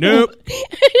 Nope.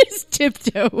 just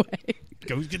tiptoe away.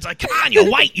 It's like, come on, you're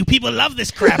white. You people love this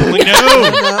crap. I'm like,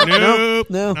 no.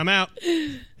 No. I'm out.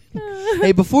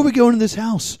 Hey, before we go into this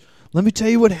house, let me tell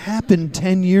you what happened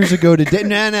 10 years ago today.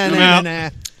 Nah.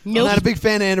 Nope. I'm not a big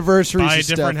fan of anniversaries Buy a and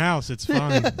stuff. different house. It's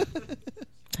fine.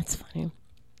 That's funny.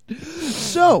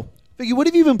 So, Vickie, what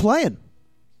have you been playing?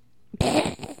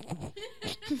 Hi.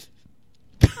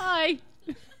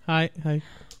 Hi.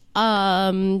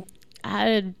 How many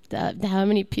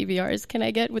PBRs can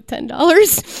I get with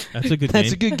 $10? That's a good game.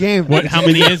 That's a good game. How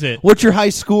many is it? What's your high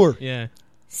score? Yeah.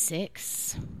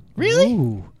 6. Really?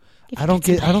 Ooh. I don't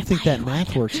think that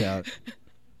math works out.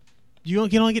 You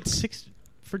can only get 6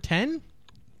 for 10?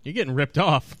 You're getting ripped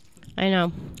off. I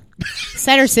know.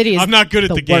 Center City is I'm not good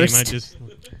at the game. worst.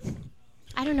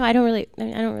 I don't know. I don't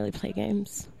really play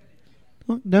games.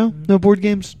 No board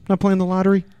games. Not playing the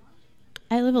lottery.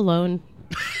 I live alone.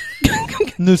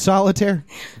 No solitaire.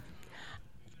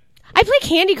 I play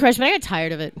Candy Crush, but I got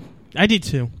tired of it. I did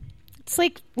too. It's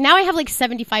like now I have like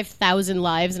 75,000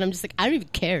 lives, and I'm just like, I don't even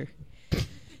care.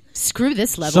 Screw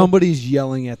this level. Somebody's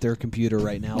yelling at their computer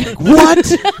right now. Like,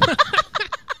 what?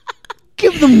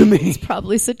 Give them to me.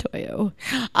 Probably Satoyo.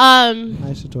 Hi,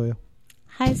 Satoyo.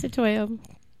 Hi, Satoyo.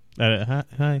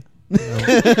 Hi.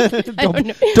 I don't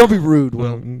know. Don't be rude,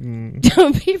 Will.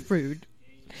 Don't be rude.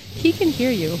 He can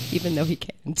hear you, even though he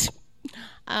can't.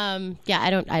 Yeah, I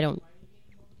don't.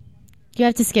 You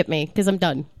have to skip me because I'm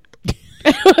done.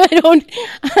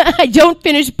 I don't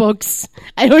finish books.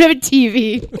 I don't have a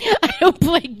TV. I don't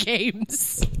play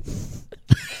games.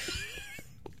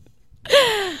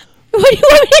 What do you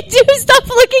want me to do? Stop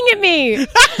looking at me.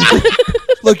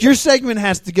 Look, your segment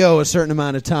has to go a certain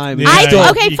amount of time. Yeah.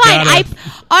 Okay, You fine. gotta-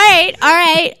 All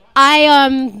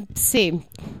right. See.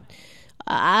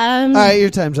 All right, your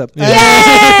time's up. Yay!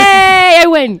 I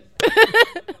win.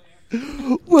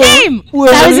 Game.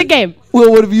 That was a game.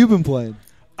 Well, what have you been playing?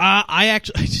 I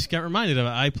just got reminded of it.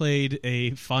 I played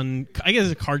a fun, I guess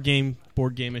it's a card game,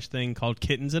 board game-ish thing called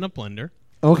Kittens in a Blender.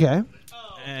 Okay.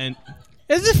 And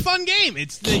it's a fun game.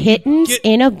 It's Kittens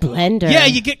in a blender. Yeah,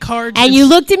 you get cards. And you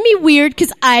looked at me weird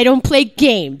because I don't play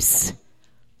games.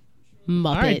 Muppet.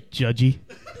 All right, judgy.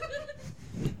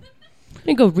 I'm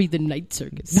going to go read The Night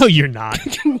Circus. No, you're not.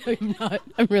 No, I'm not.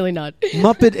 I'm really not.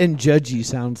 Muppet and Judgy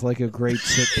sounds like a great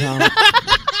sitcom.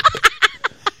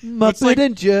 Muppet like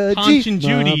and Judgy. Punch and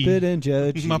Judy. Muppet and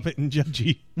Judgy. Muppet and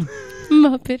judgy.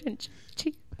 Muppet and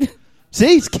Judgy.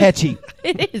 See, it's catchy.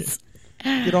 It is.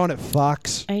 Get on it,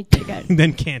 Fox. I think I...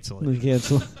 Then cancel it.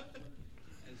 Cancel.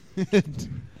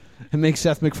 And make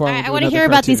Seth MacFarlane. I want to hear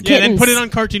about these Yeah, then kittens. put it on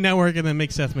Cartoon Network and then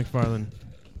make Seth MacFarlane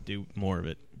do more of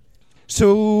it.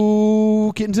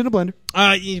 So, Kittens in a Blender.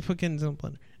 You put Kittens in a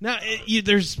Blender. Now,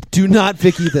 there's... Do not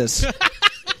Vickie this.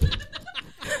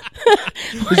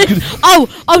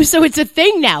 So it's a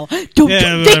thing now. Don't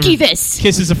Vickie this.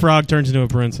 Kisses a frog, turns into a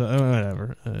prince.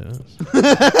 Whatever.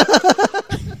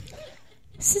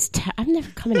 This is I'm never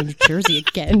coming to New Jersey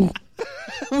again.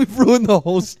 We've ruined the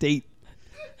whole state.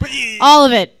 All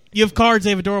of it. You have cards. They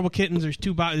have adorable kittens.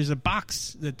 There's a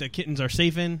box that the kittens are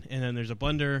safe in, and then there's a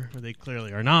blender where they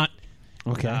clearly are not.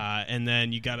 Okay. And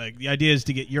then the idea is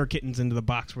to get your kittens into the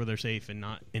box where they're safe and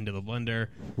not into the blender.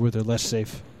 Where they're less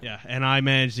safe. Yeah, and I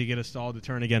managed to get us all to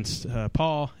turn against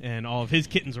Paul, and all of his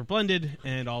kittens were blended,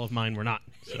 and all of mine were not.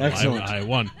 So Excellent. I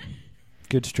won.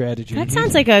 Good strategy. That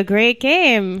sounds like a great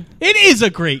game. It is a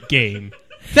great game.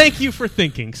 Thank you for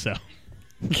thinking so.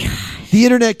 The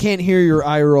internet can't hear your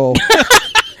eye roll.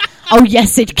 Oh,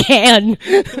 yes, it can.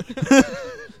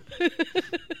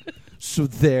 So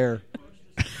there.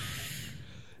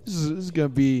 This is going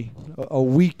to be a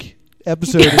weak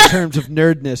episode in terms of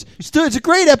nerdness. Still, it's a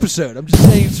great episode. I'm just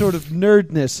saying sort of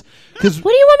nerdness. Because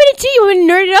What do you want me to do? You want me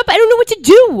to nerd it up? I don't know what to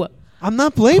do. I'm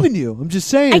not blaming you. I'm just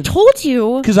saying. I told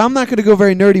you. Because I'm not going to go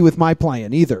very nerdy with my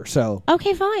plan either. So,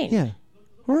 Okay, fine. yeah.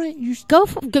 All right. Go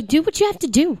do what you have to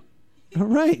do. All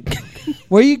right.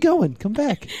 Where are you going? Come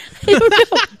back. I don't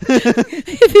know.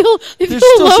 if There's you're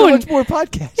still so alone, much more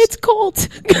podcasts. it's cold.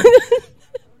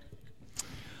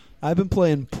 I've been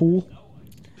playing pool.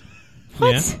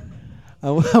 What? Yeah. I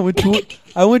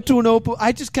went to an open.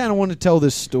 I just kind of want to tell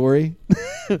this story.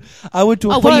 I went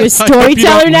to a. Oh, what are you, a I hope you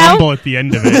storyteller don't now? rumble at the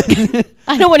end of it.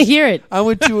 I don't want to hear it. I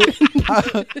went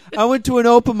to I went to an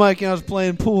open mic and I was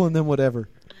playing pool and then whatever.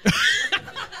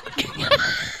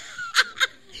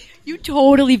 You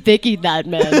totally Vickied that,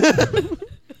 man.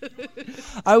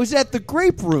 I was at the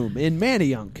Grape Room in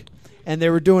Manayunk, and they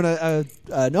were doing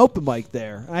an open mic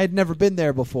there. I had never been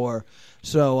there before,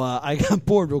 so I got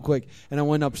bored real quick, and I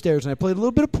went upstairs and I played a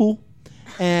little bit of pool,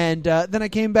 And then I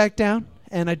came back down,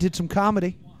 and I did some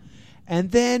comedy.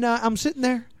 And then I'm sitting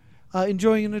there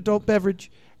enjoying an adult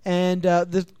beverage, and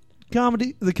the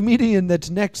comedian that's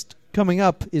next coming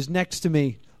up is next to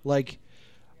me, like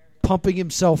pumping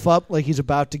himself up like he's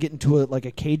about to get into a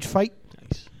cage fight.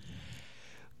 Nice.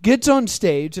 Gets on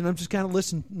stage, and I'm just kind of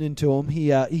listening to him.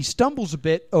 He stumbles a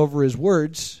bit over his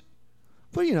words,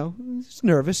 but, he's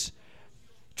nervous.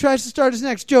 Tries to start his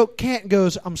next joke, can't,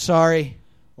 goes, I'm sorry,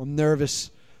 I'm nervous.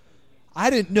 I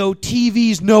didn't know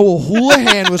TV's Noah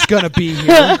Houlihan was going to be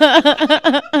here.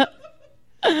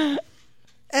 And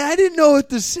I didn't know what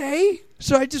to say,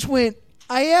 so I just went,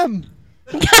 I am.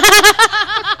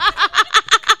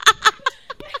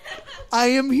 I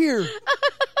am here.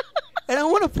 And I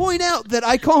want to point out that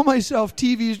I call myself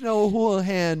TV's Noah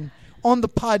Houlihan on the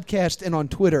podcast and on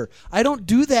Twitter. I don't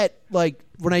do that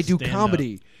when I do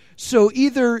comedy. So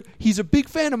either he's a big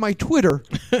fan of my Twitter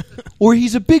or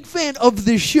he's a big fan of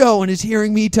this show and is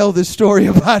hearing me tell this story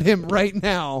about him right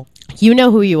now. You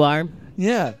know who you are.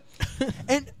 Yeah.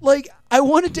 And I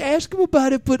wanted to ask him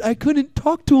about it, but I couldn't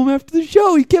talk to him after the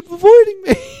show. He kept avoiding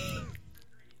me.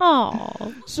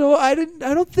 Oh. So I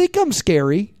don't think I'm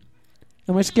scary.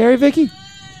 Am I scary, Vickie?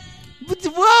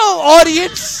 Whoa,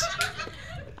 audience!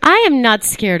 I am not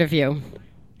scared of you.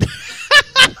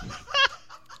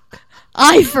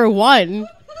 I, for one,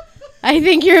 I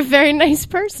think you're a very nice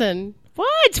person.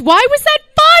 What? Why was that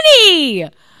funny?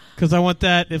 Because I want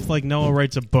that if Noah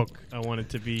writes a book, I want it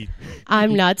to be.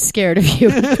 I'm not scared of you.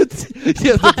 Yeah,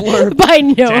 the blurb. By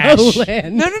Noah Dash.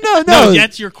 Land. No. No,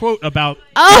 that's your quote about.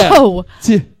 Oh.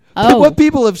 Yeah. Oh. What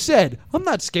people have said. I'm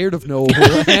not scared of Noah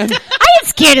Houlihan. I ain't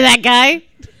scared of that guy.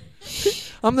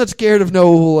 I'm not scared of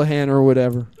Noah Houlihan or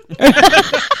whatever.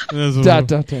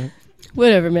 Dot.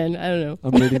 Whatever, man. I don't know.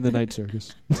 I'm reading The Night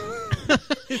Circus.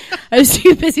 I was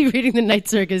too busy reading The Night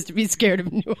Circus to be scared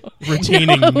of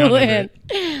Retaining none of Land.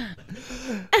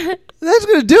 That's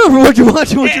going to do it for what you're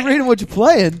watching, what you're reading, what you're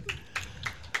playing.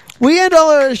 We end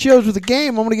all our shows with a game.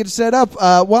 I'm going to get it set up.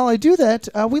 While I do that,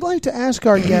 we like to ask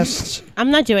our guests.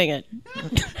 I'm not doing it.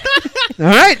 All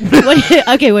right.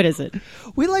 Okay, what is it?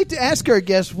 We like to ask our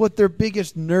guests what their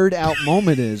biggest nerd out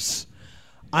moment is.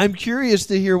 I'm curious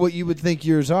to hear what you would think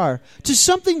yours are. Just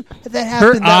something that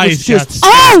happened Her that eyes was just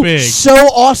got big. so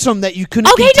awesome that you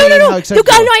couldn't Okay, contain no. how excited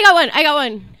No, you were. I got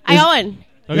one.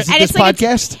 Okay. Is it And this it's like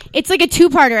podcast? It's like a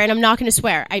two-parter, and I'm not going to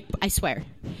swear. I swear.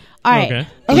 All right.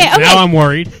 Okay. Now I'm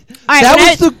worried. All right.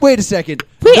 That was wait a second.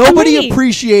 Wait, I'm Nobody ready.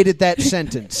 appreciated that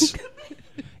sentence.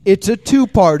 It's a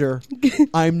two-parter.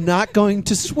 I'm not going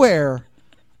to swear.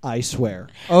 I swear.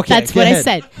 Okay, That's go what ahead. I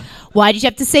said. Why did you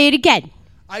have to say it again?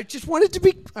 I just wanted to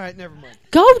be... All right, never mind.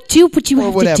 Go do what you Or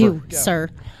have whatever. to do, Go. sir.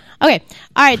 Okay.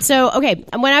 All right. So,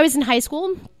 when I was in high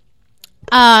school,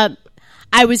 I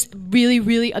was really,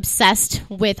 really obsessed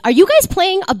with... Are you guys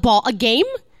playing a game?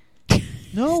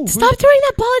 No. Stop throwing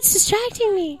that ball. It's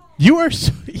distracting me. You are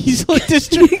so easily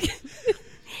distracted.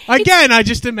 Again, I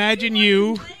just imagine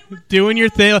you doing your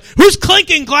thing. Who's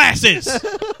clinking glasses?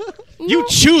 You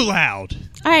chew loud.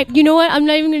 All right. You know what? I'm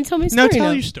not even going to tell my story No, tell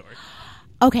now. your story.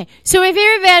 Okay, so my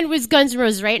favorite band was Guns N'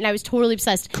 Roses, right? And I was totally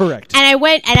obsessed. Correct. And I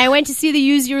went to see the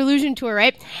Use Your Illusion tour,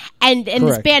 right? And this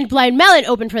Correct. band Blind Melon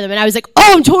opened for them, and I was like,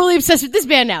 oh, I'm totally obsessed with this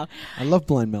band now. I love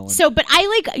Blind Melon. So, but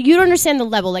you don't understand the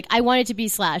level. I wanted to be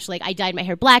Slash. I dyed my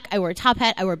hair black. I wore a top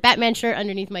hat. I wore a Batman shirt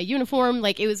underneath my uniform.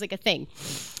 It was a thing.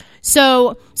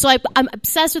 So I'm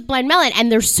obsessed with Blind Melon,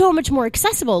 and they're so much more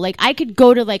accessible. I could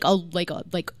go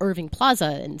to Irving Plaza,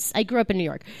 and I grew up in New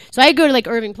York, so I could go to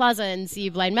Irving Plaza and see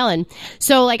Blind Melon.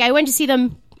 So I went to see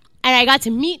them, and I got to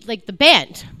meet the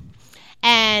band,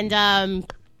 and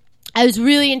I was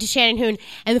really into Shannon Hoon.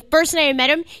 And the first night I met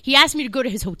him, he asked me to go to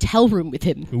his hotel room with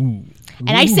him,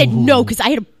 and I said no because I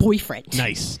had a boyfriend.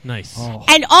 Nice. Oh.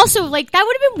 And also, that would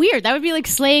have been weird. That would be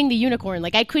slaying the unicorn.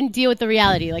 I couldn't deal with the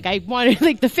reality. I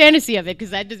wanted, the fantasy of it,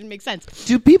 because that doesn't make sense.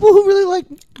 Do people who really like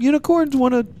unicorns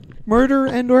want to murder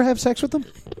and or have sex with them?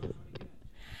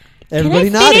 Everybody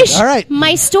Can I nodded. finish All right.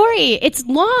 my story? It's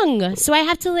long, so I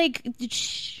have to,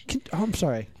 I'm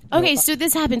sorry. Okay, so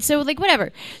this happened. So,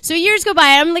 whatever. So years go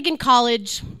by. I'm, in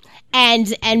college,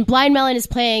 and Blind Melon is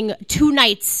playing 2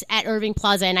 nights at Irving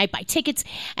Plaza, and I buy tickets,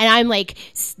 and I'm,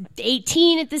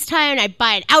 18 at this time, and I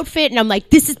buy an outfit, and I'm like,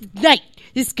 this is the night.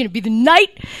 This is going to be the night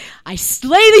I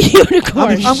slay the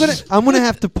unicorn. I'm gonna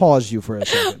have to pause you for a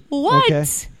second. What? Okay.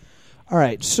 All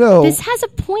right. So This has a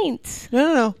point.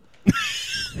 no.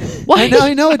 Why?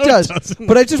 I know it does, doesn't.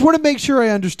 but I just want to make sure I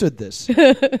understood this.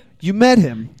 You met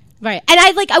him. Right. And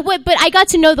I went, but I got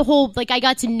to know the whole, I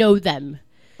got to know them.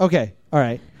 Okay. All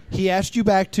right. He asked you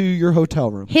back to your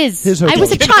hotel room. His hotel I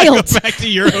was a room. child. Go back to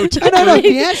your hotel. No.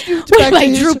 He asked you What back am to I,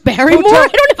 his Drew Barrymore? hotel- I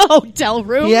don't have a hotel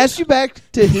room. He asked you back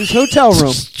to his hotel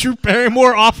room. Drew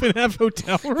Barrymore often have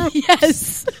hotel rooms.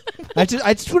 Yes. I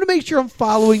just want to make sure I'm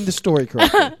following the story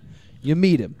correctly. You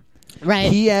meet him.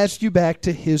 Right. He asked you back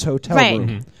to his hotel Right. room.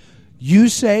 Mm-hmm. You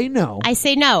say no. I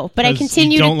say no, but I 'Cause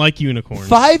continue You to don't like unicorns.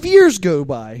 5 years go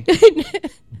by.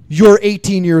 You're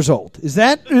 18 years old. Is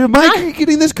that? Am I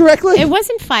getting this correctly? It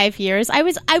wasn't 5 years. I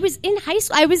was in high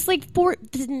school. I was like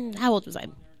how old was I?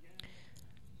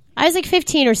 I was like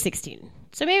 15 or 16.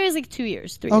 So maybe it was like 2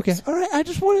 years, 3 Okay. years. All right. I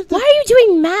just wanted to. Why are you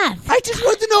doing math? I just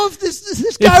wanted to know if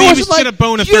this guy he wasn't was like gonna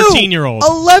bone a you, 13-year-old.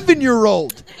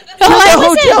 11-year-old. No, in I the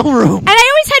wasn't. hotel room. And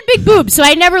I always had big boobs, so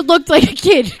I never looked like a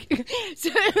kid. So,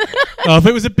 Oh, if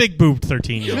it was a big boobed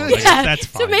 13-year-old, yeah. that's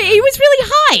fine. So he was really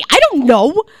high. I don't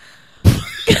know.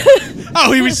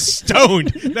 Oh, he was stoned.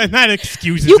 That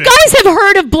excuses You it. guys have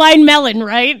heard of Blind Melon,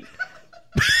 right?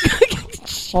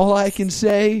 All I can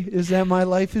say is that my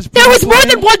life is. There was more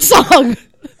than one song.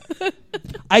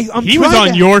 I'm He was trying on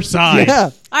to- your side. Yeah.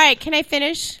 All right, can I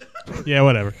finish? Yeah,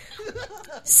 whatever.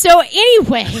 So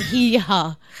anyway,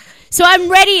 so I'm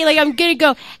ready, like I'm gonna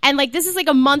go, and like this is like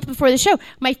a month before the show.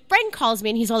 My friend calls me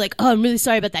and he's all like, "Oh, I'm really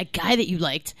sorry about that guy that you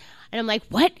liked." And I'm like,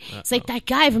 "What?" It's like that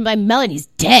guy from Blind Melon, he's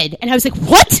dead. And I was like,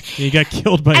 "What?" He got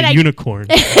killed by And a I- unicorn.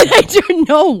 And I don't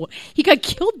know. He got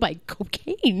killed by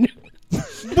cocaine.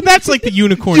 But that's like the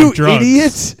unicorn You of drugs.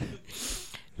 idiots.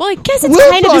 Well, I guess it's Will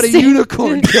kind of thought the a same.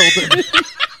 unicorn killed him.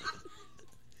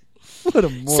 What a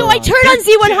moron. So I turned on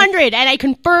Z100 and I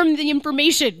confirmed the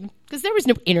information because there was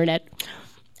no internet.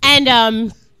 And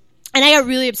I got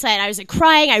really upset. I was like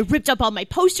crying. I ripped up all my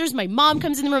posters. My mom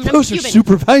comes in the room. And Those I'm are Cuban.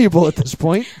 super valuable at this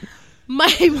point. My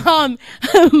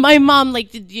mom,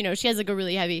 like, you know, she has like a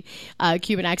really heavy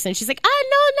Cuban accent. She's like, "Ah,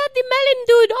 no, not the melon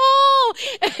dude. Oh,"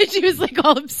 and she was like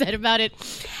all upset about it.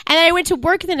 And then I went to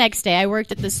work the next day. I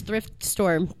worked at this thrift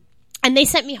store, and they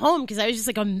sent me home because I was just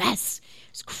like a mess.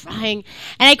 I was crying,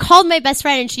 and I called my best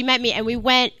friend, and she met me, and we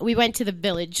went to the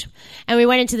Village, and we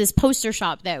went into this poster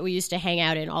shop that we used to hang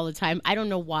out in all the time. I don't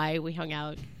know why we hung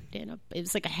out in it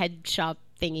was like a head shop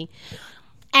thingy,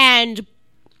 and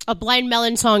a Blind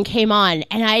Melon song came on,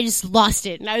 and I just lost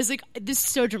it. And I was like, this is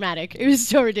so dramatic. It was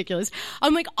so ridiculous.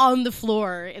 I'm like on the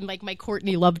floor in like my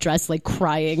Courtney Love dress, like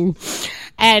crying.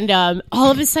 And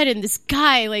all of a sudden, this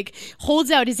guy like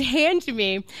holds out his hand to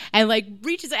me and like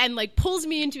reaches and like pulls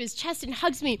me into his chest and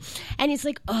hugs me. And he's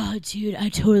like, "Oh, dude, I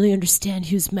totally understand.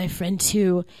 He was my friend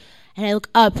too." And I look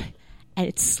up, and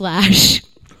it's Slash.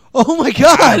 Oh my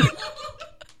God.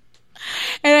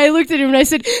 And I looked at him and I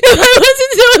said, "If I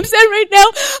wasn't so upset right now,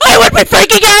 I would be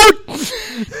freaking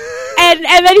out."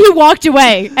 And then he walked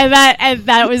away. And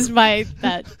that was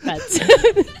that's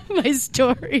my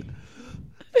story.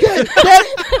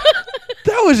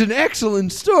 That was an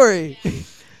excellent story.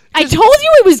 I told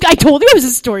you I was a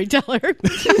storyteller.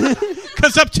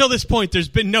 Because up till this point, there's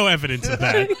been no evidence of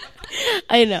that.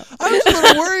 I know. I was a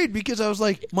little worried because I was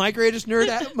like, my greatest nerd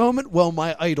out moment? Well,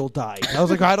 my idol died. I was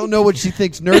like, I don't know what she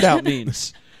thinks nerd out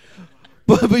means.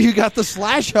 But you got the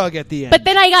Slash hug at the end. But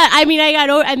then I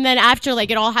got, and then after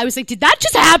like it all, I was like, did that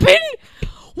just happen?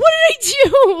 What did I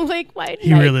do? Like, why did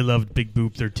He really loved big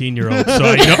boob 13-year-olds, so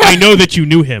I know that you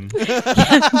knew him.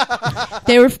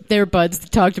 They were buds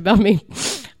that talked about me.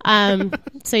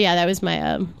 So yeah, that was my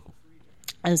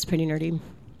that was pretty nerdy.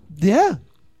 yeah.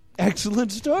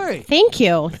 Excellent story. Thank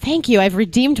you. I've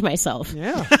redeemed myself.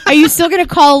 Yeah. Are you still gonna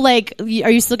call it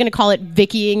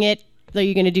Vickieing it? Are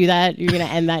you gonna do that? You're gonna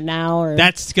end that now, or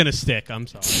That's going to stick. I'm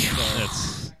sorry.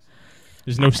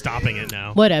 There's no stopping it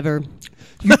now. whatever?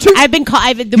 You turned, I've been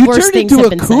the you worst turned things into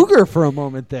have a been cougar for a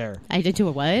moment there. said. I did to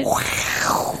a what?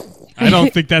 I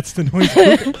don't think that's the noise.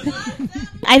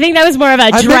 I think that was more of a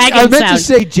I dragon meant to sound.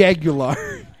 say jaguar.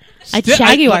 A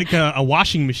jaguar. Like a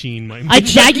washing machine. A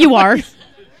jaguar.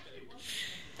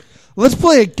 Let's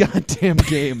play a goddamn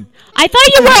game. I thought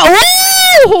you were.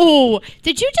 Oh!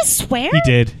 Did you just swear?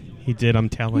 He did, I'm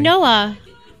telling. Noah.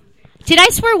 Did I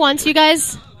swear once, you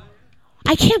guys?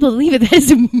 I can't believe it. That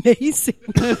is amazing.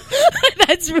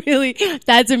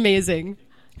 That's amazing.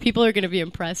 People are going to be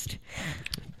impressed.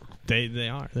 They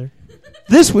are. They're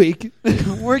This week,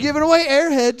 we're giving away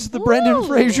Airheads, the Brendan Ooh.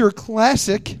 Fraser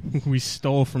classic. we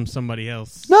stole from somebody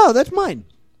else. No, that's mine.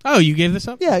 Oh, you gave this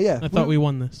up? Yeah. I thought we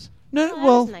won this. No, that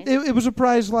well, was nice. it was a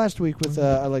prize last week with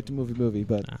I Like to Movie,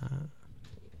 but...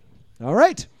 All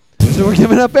right. So we're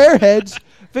giving up Airheads.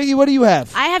 Vickie, what do you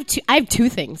have? I have two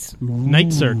things.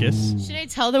 Night Circus. Should I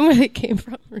tell them where they came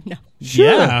from or no? Sure.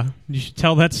 Yeah, you should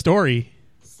tell that story.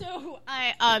 So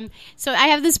I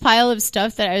have this pile of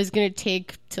stuff that I was going to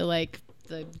take to like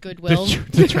the Goodwill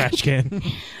the trash can.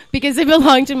 because it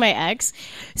belonged to my ex.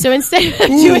 So instead of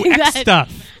doing X that,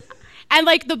 stuff. and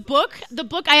like the book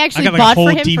I actually I got like bought a whole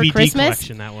for him DVD for Christmas.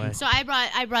 collection that way. So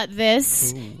I brought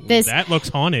this. Ooh, This that looks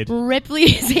haunted.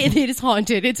 Ripley's. It is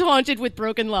haunted. It's haunted with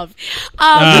broken love.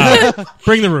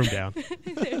 Bring the room down.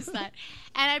 There's that.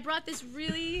 And I brought this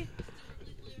really.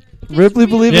 Ripley,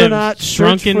 believe it or not,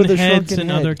 search shrunken for the heads shrunken and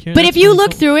head. other kids. But if you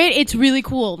look through it, it's really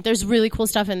cool. There's really cool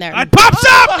stuff in there. it pops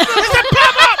up.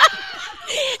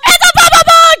 It's a Bubba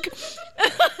Bug!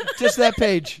 Just that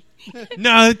page.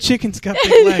 No, the chicken's got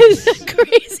big legs.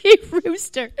 Crazy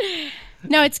rooster.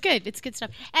 No, it's good. It's good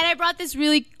stuff. And I brought this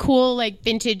really cool, like,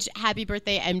 vintage Happy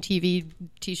Birthday MTV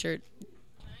T-shirt.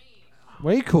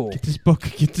 Way cool.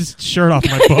 Get this shirt off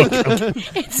my book.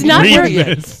 It's not your. Reading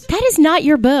this. That is not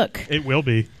your book. It will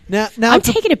be. Now I'm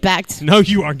taking it back. No,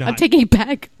 you are not. I'm taking it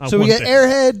back. So we got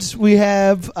Airheads, we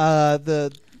have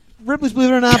the Ripley's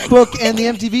Believe It or Not book, and the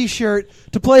MTV shirt.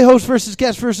 To play host versus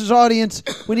guest versus audience,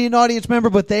 we need an audience member,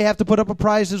 but they have to put up a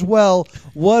prize as well.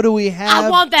 What do we have? I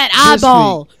want that this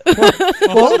eyeball. week?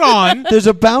 Well, hold on. There's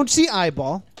a bouncy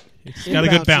eyeball. It's got a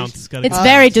good bounce. It's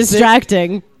very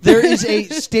distracting. There is a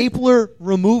stapler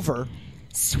remover.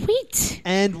 Sweet.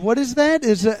 And what is that?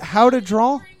 Is it how to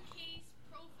draw?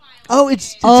 Oh,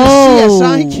 it's a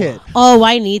CSI kit. Oh,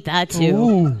 I need that too.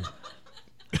 Ooh.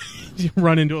 You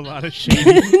run into a lot of shit.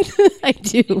 I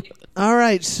do. All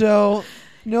right, so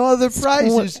no other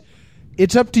prizes.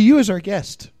 It's up to you as our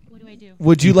guest. What do I do?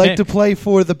 Would you You like pick. to play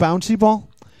for the bouncy ball,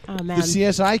 Oh the man.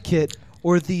 CSI kit,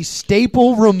 or the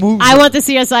staple remover? I want the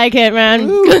CSI kit, man.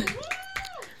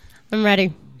 I'm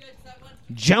ready.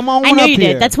 Jump on I know up you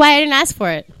here. did. That's why I didn't ask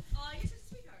for it.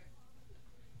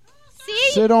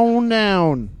 See? Sit on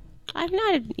down. I'm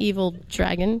not an evil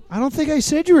dragon. I don't think I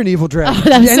said you were an evil dragon. Oh,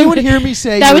 that was Did anyone somebody- hear me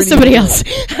say That you're was an somebody evil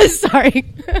else. Sorry.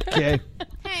 Okay.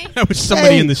 That was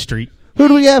somebody Hey. in the street. Who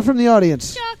do we have from the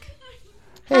audience? Chuck.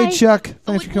 Hey, Hi. Chuck. Oh,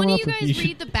 Thanks for would coming one up. of you guys You should-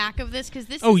 read the back of this? Because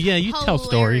this Oh, is yeah, you tell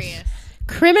stories. hilarious.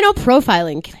 Criminal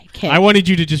profiling kit. I wanted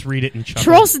you to just read it and chuckle.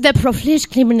 Trust the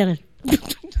profilish criminal.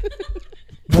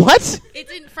 What?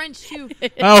 It's in French, too.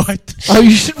 Oh, Oh,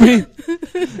 you should read.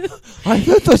 I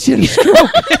thought you had a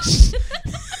stroke.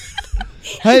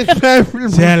 Hey,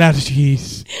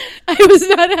 allergies. I was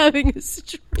not having a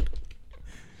stroke.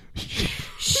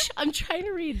 Shh, I'm trying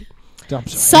to read.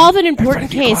 Solve an important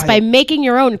Everybody be case by quiet. making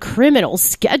your own criminal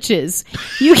sketches.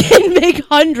 You can make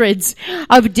hundreds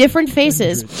of different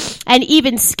faces and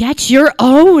even sketch your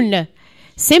own.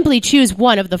 Simply choose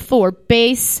one of the 4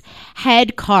 base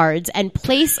head cards and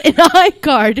place an eye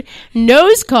card,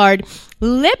 nose card,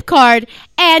 lip card,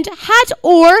 and hat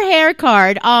or hair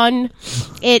card on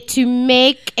it to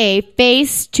make a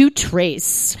face to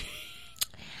trace.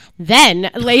 Then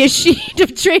lay a sheet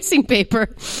of tracing paper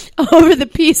over the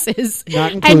pieces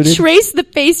Not and included. trace the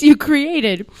face you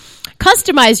created.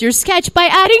 Customize your sketch by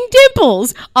adding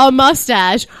dimples, a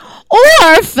mustache,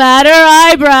 or fatter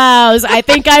eyebrows. I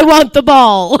think I want the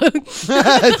ball. I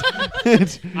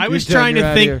was You're done, trying you're to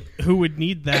outta think here. who would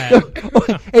need that.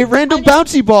 A random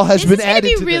bouncy ball has This been is going to added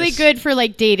be to really this. good for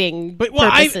like dating But well,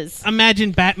 I purposes. imagine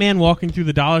Batman walking through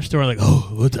the dollar store like,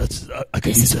 oh, that's I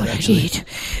could use that I actually. need.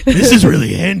 This is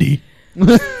really handy.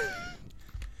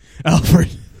 Alfred,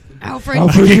 Alfred.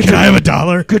 Alfred. can I have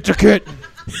 $1? Get your kit.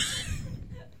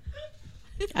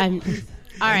 All right.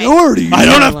 I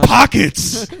don't have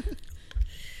pockets.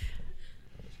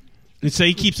 And so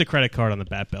he keeps a credit card on the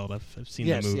bat belt. I've seen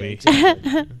Yes, the movie. yeah,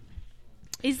 exactly.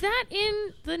 Is that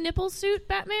in the nipple suit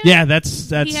Batman? Yeah, that's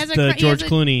He has a the he George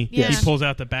has a- Clooney. yeah. He pulls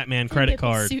out the Batman credit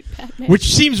card, Suit Batman.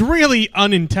 which seems really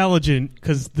unintelligent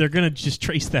because they're gonna just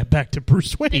trace that back to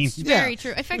Bruce Wayne. It's very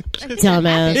true. In fact, I think Dumbass. that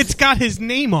happens. It's got his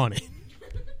name on it.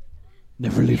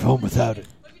 Never leave home without it.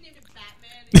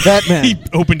 Batman. He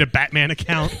opened a Batman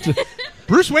account.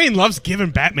 Bruce Wayne loves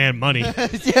giving Batman money.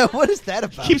 Yeah, what is that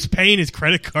about? Keeps paying his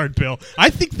credit card bill.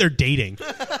 I think they're dating.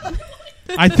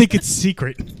 I think it's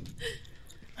secret.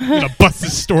 I'm gonna bust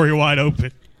this story wide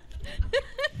open.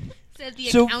 Said the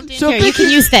So- accountant. so- Here, you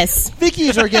can use this. Vickie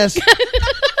is our guest.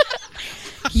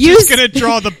 Use. Just gonna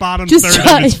draw the bottom Just third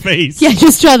try- of his face. Yeah,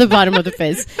 just draw the bottom of the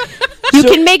face. You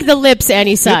can make the lips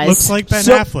any It size. looks like Ben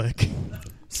So- Affleck.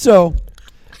 So,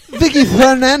 Vickie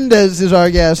Fernandez is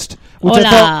our guest,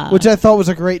 which I thought was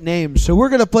a great name. So we're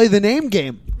going to play the name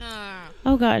game.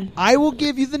 Oh God. I will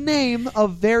give you the name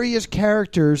of various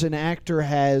characters an actor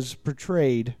has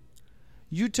portrayed.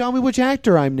 You tell me which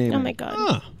actor I'm naming. Oh my God.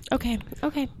 Huh. Okay.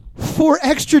 Okay. For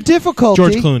extra difficulty,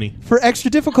 George Clooney. For extra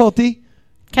difficulty,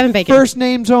 Kevin Bacon. first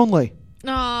names only.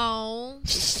 No.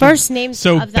 First names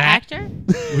So of the Bat actor.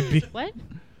 would be What?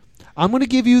 I'm going to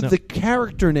give you No. the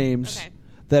character names Okay.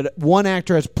 that one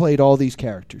actor has played all these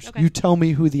characters. Okay. You tell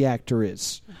me who the actor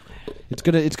is. It's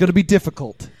gonna be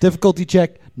difficult. Difficulty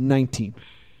check 19.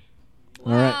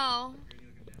 All right. Wow.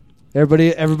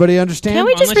 Everybody understand? Can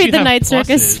we just Unless read you the have Night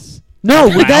Circus? pluses. No,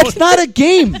 that's not a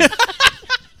game.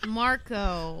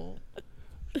 Marco.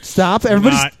 Stop.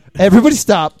 Not. Everybody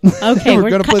stop. Okay, We're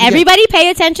gonna play the game. everybody pay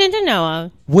attention to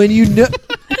Noah. When you know,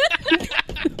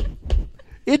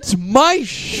 it's my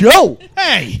show.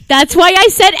 Hey, That's why I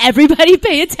said everybody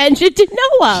pay attention to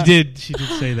Noah. she did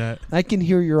say that. I can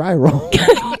hear your eye roll.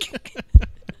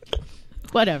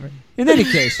 Whatever. In any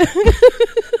case,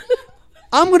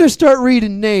 I'm going to start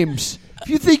reading names. If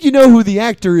you think you know who the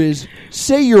actor is,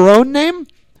 say your own name.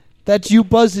 That's you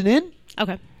buzzing in,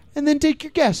 Okay. and then take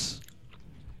your guess.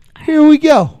 Here we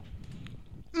go.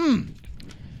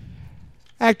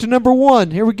 Actor number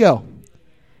 1. Here we go.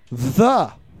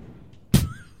 The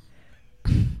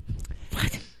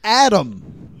Adam,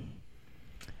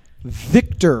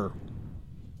 Victor,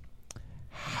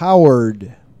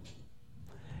 Howard,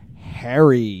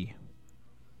 Harry,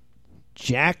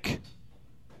 Jack,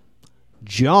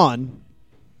 John,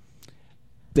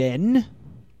 Ben,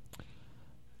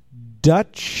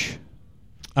 Dutch.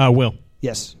 Will.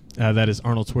 Yes, That is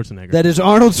Arnold Schwarzenegger. that is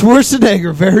Arnold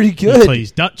Schwarzenegger. Very He good.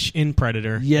 plays Dutch in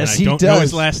Predator. Yes, and he I don't know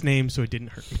his does. last name, so it didn't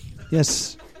hurt me.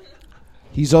 Yes.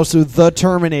 He's also the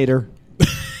Terminator.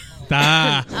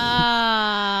 Ah.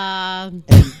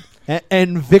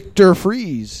 And Victor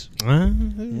Freeze. Uh,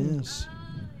 Yes.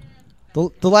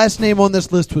 The last name on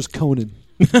this list was Conan.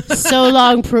 So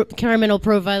long, criminal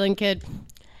profiling kid.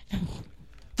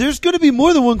 There's going to be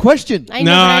more than one question. I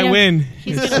know, no, but I know. win.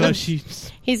 He's So gonna,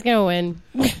 she's he's gonna win.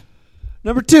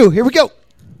 Number 2. Here we go.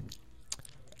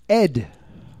 Ed.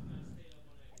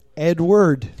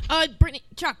 Edward. Brittany.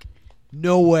 Chuck.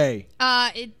 No way.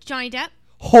 Johnny Depp.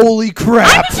 Holy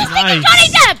crap. nice.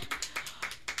 Johnny Depp!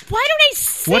 Why don't I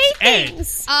say What's Ed?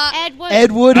 things? Edward.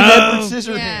 Edward and Oh. Edward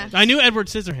Scissorhands. Yeah. I knew Edward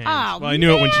Scissorhands. Oh, well, I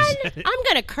knew it when she man. said it. I'm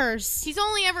gonna curse. He's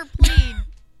only ever played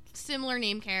similar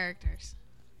name characters.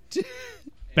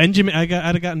 Benjamin. I'd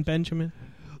have gotten Benjamin.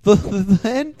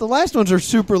 The last ones are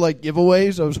super like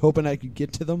giveaways. I was hoping I could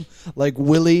get to them. Like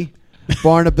Willie,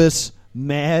 Barnabas,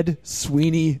 Mad,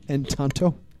 Sweeney, and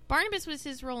Tonto. Barnabas was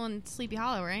his role in Sleepy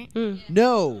Hollow, right?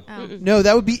 No. Oh. No,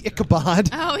 that would be Ichabod.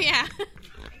 Oh, yeah.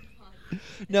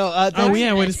 No, Oh,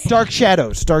 yeah, what is- Dark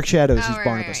Shadows. Dark Shadows Oh, is right,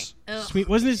 Barnabas. right, right. Ugh. Sweet.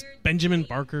 Wasn't his Benjamin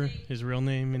Barker his real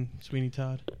name in Sweeney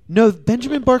Todd? No,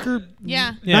 Benjamin Barker.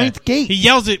 Yeah. Ninth Gate. He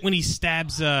yells it when he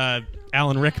stabs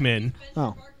Alan Rickman.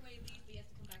 Oh.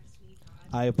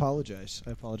 I apologize.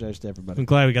 I apologize to everybody. I'm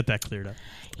glad we got that cleared up.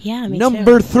 Yeah, me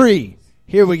Number too. 3.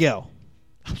 Here we go.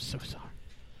 I'm so sorry.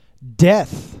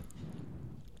 Death.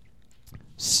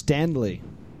 Stanley.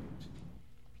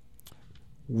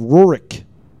 Rorik.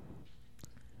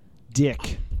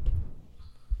 Dick.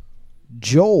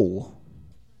 Joel.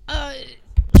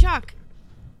 Chuck.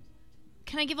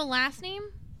 Can I give a last name?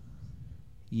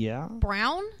 Yeah.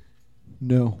 Brown?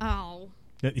 No. Oh.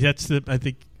 That's the. I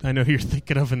think I know who you're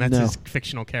thinking of, and that's No. his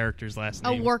fictional character's last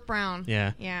Oh, name. Work Brown.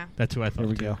 Yeah. Yeah. That's who I thought. Here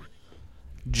we too. go.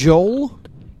 Joel.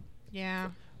 Yeah.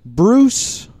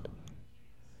 Bruce.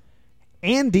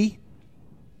 Andy.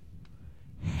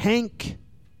 Hank.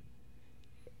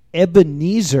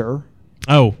 Ebenezer.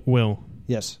 Oh, Will.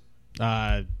 Yes.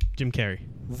 Jim Carrey.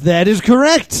 That is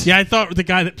correct. Yeah, I thought the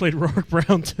guy that played Rourke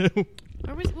Brown too.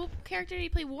 What character did he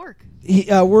play Work?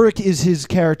 Warwick is his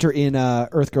character in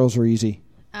Earth Girls Are Easy.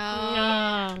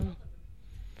 Oh.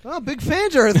 Oh, big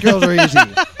fans of Earth Girls Are Easy.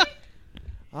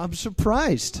 I'm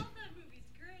surprised.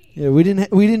 Yeah, we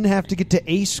didn't have to get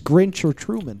to Ace, Grinch, or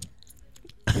Truman.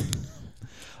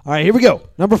 All right, here we go.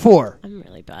 Number 4. I'm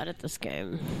really bad at this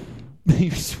game.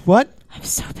 What? I'm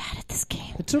so bad at this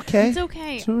game. It's okay. It's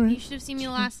okay. It's all right. You should have seen me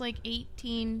the last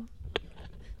 18.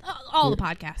 All the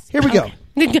podcasts. Here we go.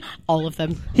 All of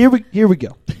them. Here we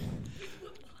go.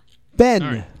 Ben. All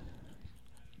right.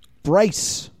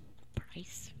 Bryce.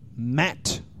 Bryce.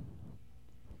 Matt.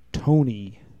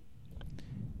 Tony.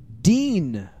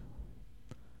 Dean.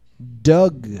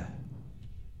 Doug.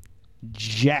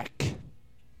 Jack.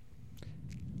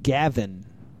 Gavin.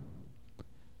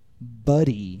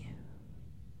 Buddy.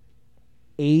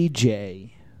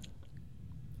 AJ.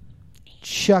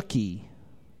 Chucky.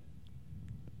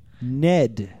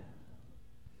 Ned.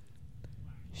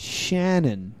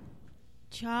 Shannon.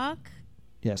 Chuck?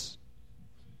 Yes.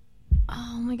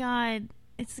 Oh my god.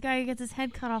 It's the guy who gets his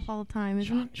head cut off all the time,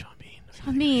 isn't it? Sean Bean.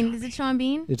 Sean Bean. Is it Sean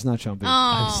Bean? It's not Sean Bean. Oh.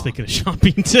 I was thinking of Sean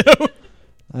Bean too.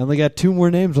 I only got 2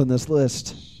 more names on this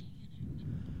list.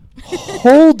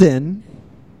 Holden.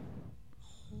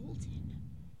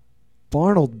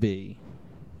 Bartleby.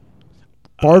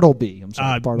 Bartleby. I'm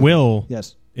sorry, Bartleby. Will.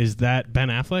 Yes. Is that Ben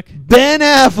Affleck? Ben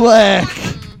Affleck.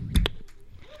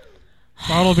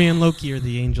 Bartleby and Loki are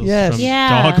the angels Yes. from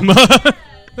Yeah. Dogma.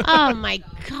 Oh my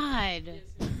god.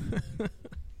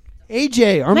 AJ My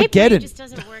brain Armageddon. just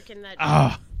doesn't work in that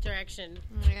Ah. direction.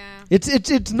 Yeah.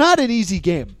 It's not an easy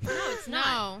game. No, it's not.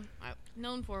 No.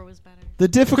 Known for was better. The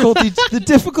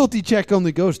difficulty check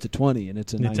only goes to 20, and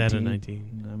it's a 19. It's at a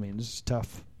 19. I mean, this is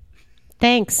tough.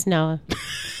 Thanks, Noah.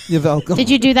 You're welcome. Did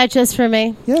you do that just for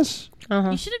me? Yes.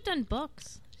 You should have done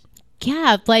books.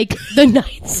 Yeah, like the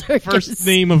Night Circus. First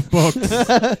name of books.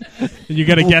 And you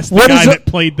got to guess the What guy is that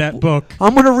played that book.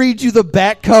 I'm going to read you the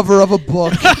back cover of a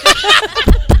book.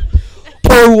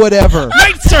 Or whatever.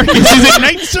 Night Circus. Is it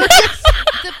Night Circus?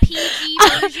 The PG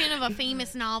version of a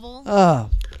famous novel.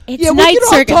 It's Yeah, we Night can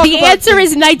all Circus. talk The about answer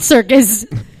is Night Circus.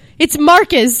 It's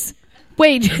Marcus.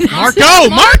 Wait.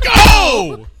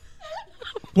 Marco!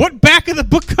 What back of the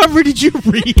book cover did you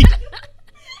read?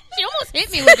 She almost hit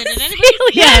me with it. Did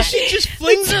anybody? Celia. She just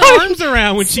flings her Sorry. arms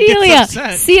around when she gets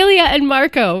upset. Celia and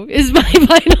Marco is my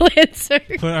final answer.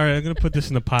 All right, I'm going to put this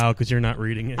in the pile because you're not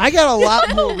reading it. I got a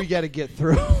lot more we got to get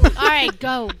through. All right,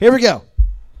 go. Here we go.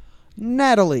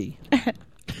 Natalie.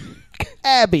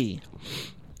 Abby.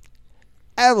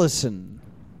 Allison.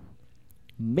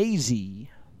 Maisie.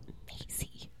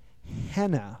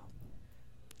 Hannah.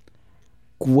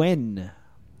 Gwen.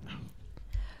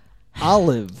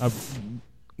 Olive.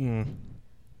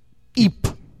 Eep.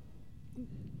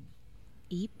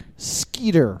 Eep.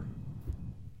 Skeeter.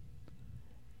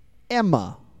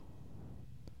 Emma.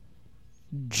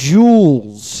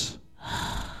 Jules.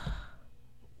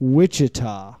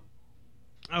 Wichita.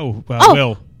 Oh, Oh.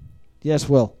 Will. Yes,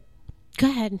 Will. Go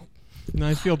ahead. No,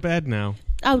 I feel bad now.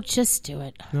 Oh, just do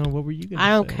it. No, what were you going to say? I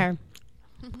don't care.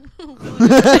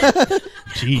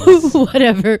 Jeez.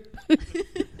 Whatever.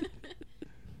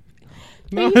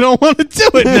 No, I don't want to do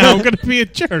it now. I'm going to be a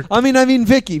jerk. I mean,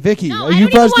 Vickie. Vickie, No, are I you don't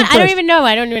even buzzed in want. I don't first? even know.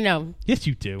 I don't even know. Yes,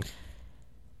 you do.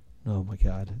 Oh my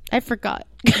God! I forgot.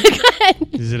 Go ahead.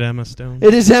 Is it Emma Stone?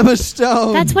 It is Emma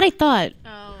Stone. That's what I thought.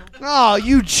 Oh. Oh,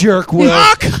 you jerk, Will. Will, way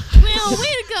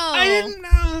to go. I didn't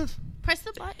know. Press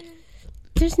the button.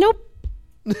 There's no.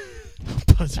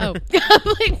 Buzzer. Oh. I'm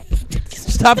like,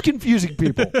 Stop confusing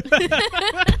people.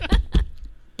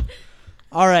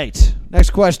 All right, next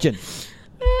question.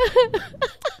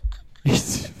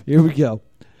 Here we go.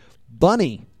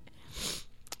 Bunny.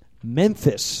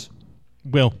 Memphis.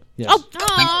 Will. Yes.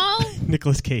 Oh.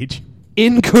 Nicolas Cage.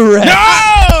 Incorrect.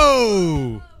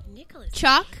 No!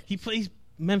 Chuck. He plays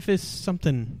Memphis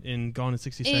something in Gone in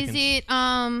 60 Seconds. Is it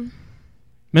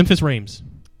Memphis Rames.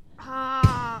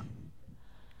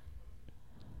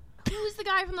 who's the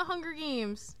guy from the Hunger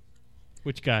Games?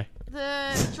 Which guy?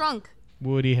 The drunk.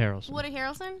 Woody Harrelson. Woody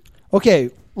Harrelson? Okay,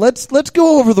 let's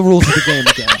go over the rules of the game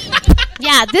again.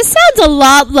 yeah, this sounds a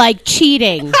lot like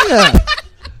cheating. Yeah.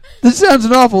 This sounds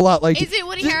an awful lot like... Is it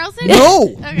Woody Harrelson?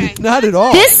 No, Okay. not at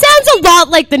all. This sounds a lot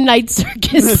like the Night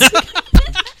Circus.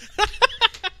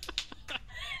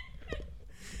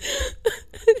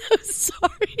 I'm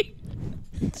sorry.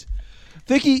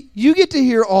 Vickie, you get to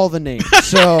hear all the names,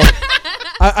 so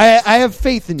I have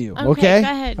faith in you. Okay, go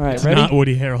ahead. All right, It's ready? not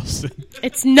Woody Harrelson.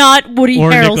 It's not Woody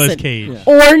Or Harrelson. Nicolas Cage. Yeah.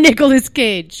 Or Nicolas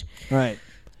Cage. All right.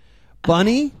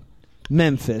 Bunny,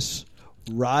 Memphis,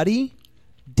 Roddy,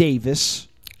 Davis,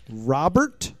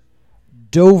 Robert,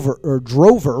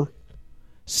 Drover,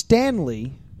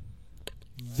 Stanley,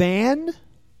 Van,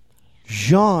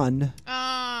 Jean,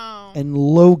 Oh. and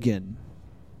Logan.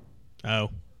 Oh.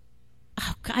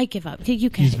 Oh, I give up.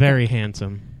 You can. He's very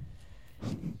handsome.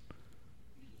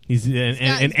 He's an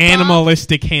got his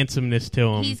animalistic handsomeness to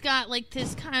him. He's got like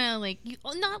this kind of like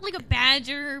not like a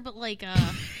badger, but like a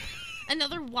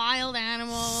another wild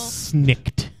animal.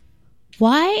 Snicked.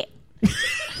 Why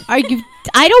are you?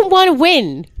 I don't want to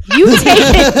win. You take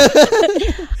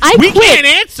it. I We quit. can't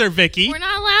answer, Vickie. We're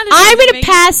not allowed to. I'm do going it, to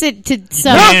pass it to No,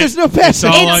 someone. there's no It's passing.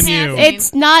 all on It's- you.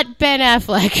 It's not Ben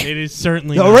Affleck. It is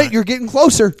certainly All not. right, you're getting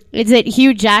closer. Is it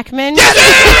Hugh Jackman?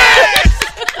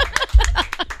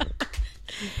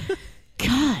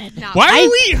 God. No. Why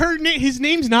are his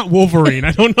name's not Wolverine?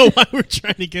 I don't know why we're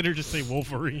trying to get her to say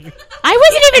Wolverine. I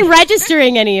wasn't even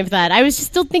registering any of that. I was just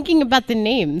still thinking about the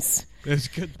names. That's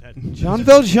good then. Jean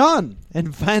Valjean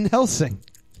and Van Helsing.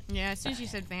 Yeah, as soon as you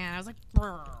said Van, I was like,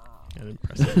 brr. Yeah,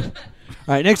 impressive.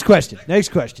 All right, next question. Next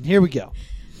question. Here we go.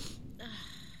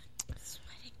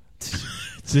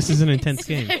 This is an intense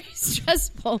game. Very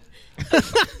stressful.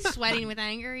 Sweating with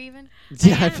anger, even.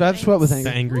 Yeah, I've sweat with anger.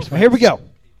 The angry All right, here we go.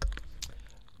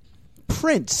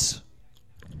 Prince,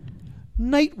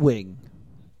 Nightwing,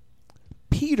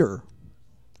 Peter,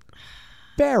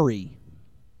 Barry,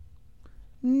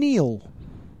 Neil.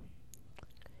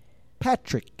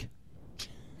 Patrick.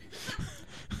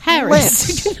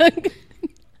 Harris.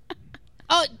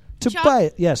 Oh,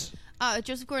 Tobias. Yes,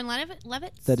 Joseph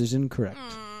Gordon-Levitt? that is incorrect.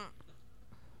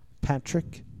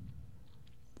 Patrick.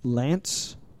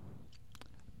 Lance.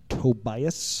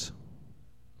 Tobias.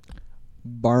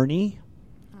 Barney.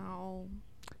 Oh.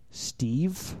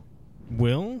 Steve.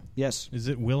 Will? Yes. Is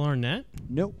it Will Arnett?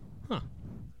 Nope. Huh.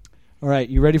 All right,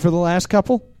 you ready for the last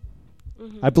couple?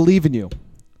 I believe in you.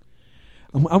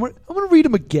 I'm going to read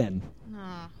them again.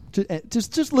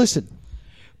 Just listen.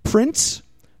 Prince,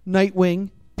 Nightwing,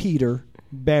 Peter,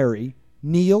 Barry,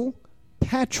 Neil,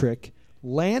 Patrick,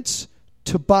 Lance,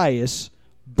 Tobias,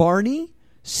 Barney,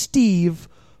 Steve,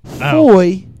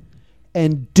 Foy,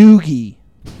 and Doogie.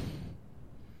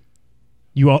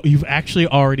 You've actually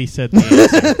already said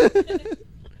the answer.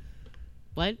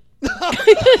 What?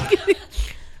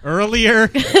 Earlier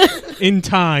in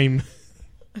time.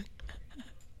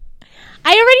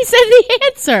 I already said the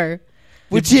answer.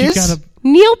 Which You is? gotta-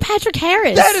 Neil Patrick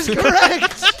Harris. That is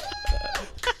correct.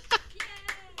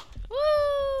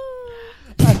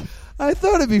 I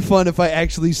thought it'd be fun if I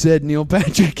actually said Neil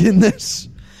Patrick in this.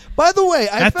 By the way,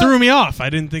 That threw me off. I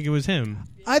didn't think it was him.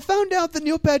 I found out that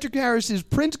Neil Patrick Harris is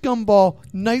Prince Gumball,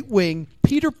 Nightwing,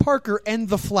 Peter Parker, and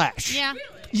The Flash. Yeah.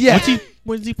 Yeah.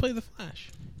 When does he play the Flash?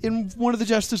 In one of the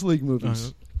Justice League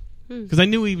movies. Because I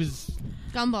knew he was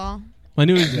Gumball.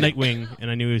 Nightwing,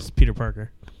 and I knew he was Peter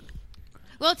Parker.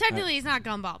 Well, technically he's not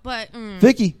Gumball, but...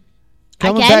 Vickie,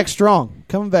 coming Again? back strong.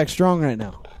 Coming back strong right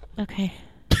now. Okay.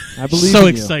 I believe So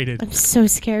in you. excited. I'm so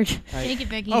scared. Take it,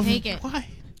 Vickie. Oh, Take it. Why?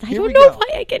 I Here don't we know go. why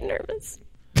I get nervous.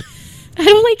 I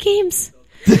don't like games.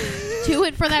 Do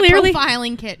it for that Clearly.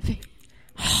 profiling kit.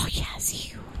 Oh,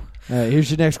 yes, you. All right, here's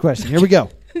your next question. Here we go.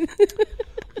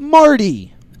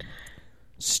 Marty.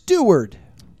 Stewart.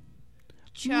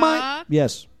 Chuck.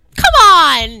 Yes. Come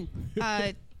on!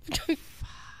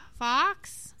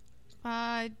 Fox.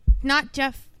 Not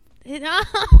Jeff. The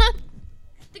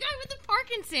guy with the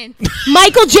Parkinson.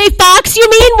 Michael J. Fox, you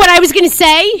mean? What I was going to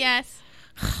say? Yes.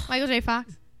 Michael J.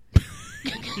 Fox.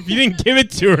 If you didn't give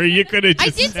it to her, you could have I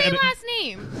just did said say it. last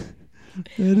name.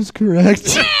 That is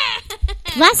correct.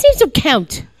 Last names don't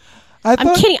count. I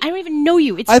I'm kidding. I don't even know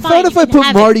you. It's I fine. thought if You I can put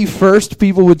have Marty first,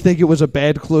 people would think it was a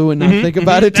bad clue and not think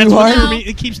about it too That's what hard. No.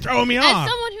 it keeps throwing me As off.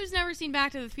 someone who's never seen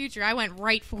Back to the Future, I went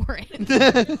right for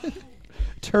it.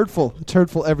 It's hurtful. It's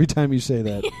hurtful every time you say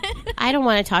that. it. I don't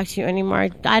want to talk to you anymore.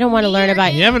 I don't want to learn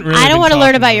about You haven't really I don't been want to learn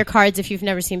talking about about- your cards if you've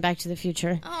never seen Back to the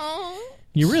Future. Oh.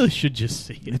 You really should just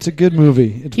see it. It's a good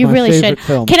movie. It's You my really favorite should.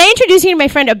 film. Can I introduce you to my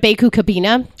friend Abeku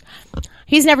Kabina?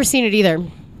 He's never seen it either.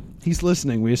 He's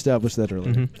listening. We established that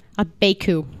earlier.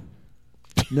 Abeku.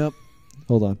 Nope.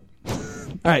 Hold on. All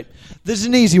right. This is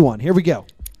an easy one. Here we go.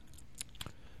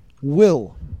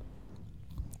 Will.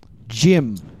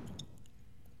 Jim.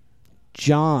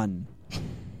 John.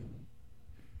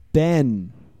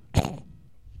 Ben.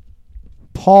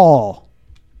 Paul.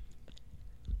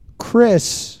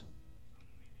 Chris.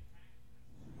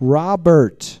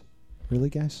 Robert. Really,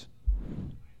 guys?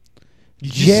 You're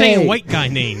just Jay. saying white guy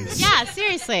names. Yeah,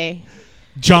 seriously.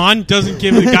 John doesn't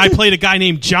give the guy played a guy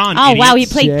named John. Oh, wow, he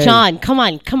idiots. played Jay. John. Come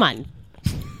on, come on.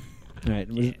 All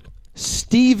right.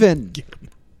 Steven.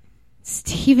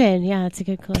 Steven. Yeah, that's a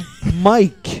good clue.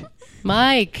 Mike.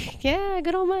 Mike. Yeah,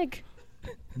 good old Mike.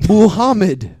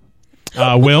 Muhammad.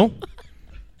 Will.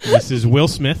 This is Will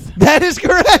Smith. That is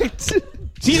correct.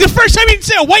 See, the first time you didn't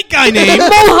say a white guy name.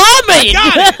 Mohammed!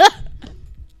 Got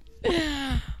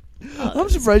it. I'm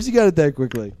surprised you got it that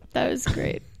quickly. That was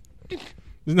great.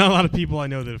 There's not a lot of people I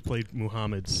know that have played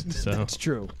Muhammad's. So It's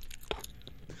true.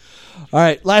 All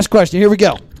right, last question. Here we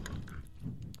go.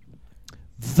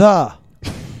 The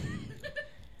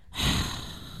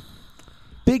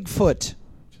Bigfoot.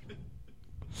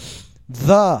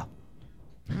 The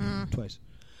twice.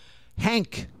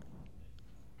 Hank.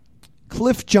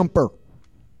 Cliff jumper.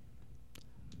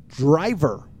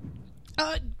 Driver.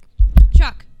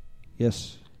 Chuck.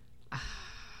 Yes. The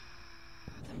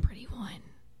pretty one.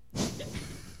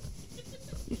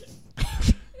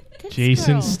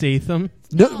 Jason girl. Statham.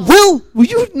 No, will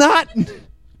you not?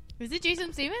 Is it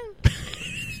Jason Statham?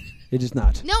 It is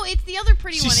not. No, it's the other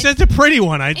pretty She one. said the pretty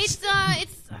one. It's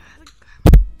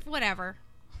whatever.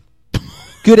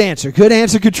 Good answer. Good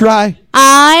answer. Good try.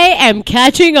 I am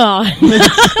catching on.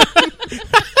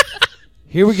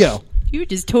 Here we go. You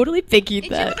just totally figured It's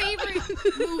that. your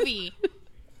favorite movie.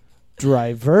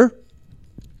 Driver,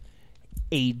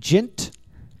 Agent,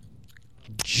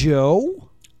 Joe,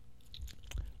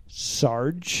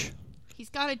 Sarge, He's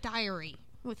got a diary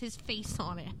with his face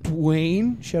on it.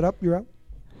 Dwayne, shut up, you're up.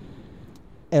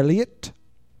 Elliot,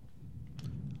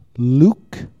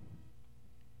 Luke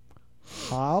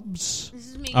Hobbs. This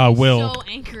is making me Will. so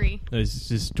angry.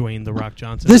 This is Dwayne The Rock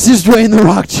Johnson. This is Dwayne The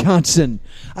Rock Johnson.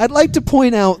 I'd like to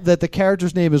point out that the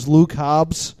character's name is Luke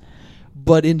Hobbs,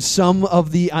 but in some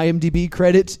of the IMDb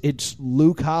credits, it's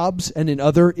Luke Hobbs, and in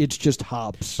other, it's just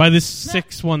Hobbs. By the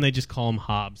sixth one, they just call him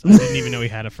Hobbs. I didn't even know he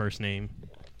had a first name.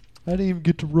 I didn't even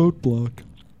get to Roadblock.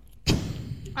 Oh,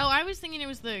 I was thinking it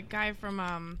was the guy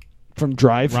from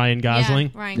Drive? Ryan Gosling?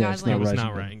 Yeah, Ryan Yeah, it's Gosling. It was Rising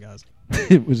not Bud. Ryan Gosling.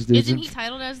 It was. Isn't he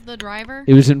titled as the driver?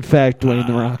 It was in fact Dwayne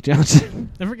The Rock Johnson.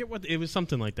 I forget what it was.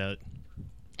 Something like that.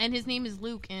 And his name is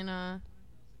Luke in The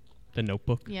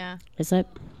Notebook. yeah. Is it?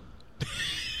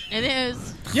 It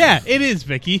is. Yeah, it is,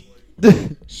 Vicky.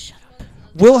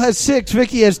 Will has 6.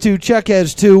 Vicky has 2. Chuck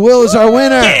has 2. Will is our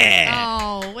winner.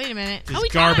 Oh, wait a minute. This Oh, we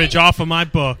garbage tied. off of my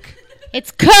book.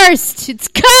 It's cursed. It's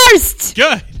cursed.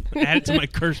 Good. Add it to my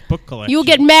cursed book collection. You will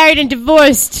get married and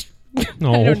divorced.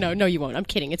 No. I don't know. No, you won't. I'm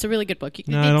kidding. It's a really good book.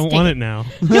 No, I don't want it now.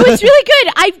 No, it's really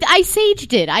good. I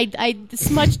saged it. I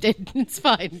smudged it. It's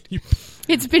fine.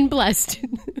 It's been blessed.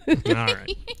 All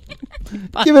right.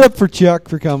 Give it up for Chuck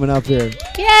for coming up here.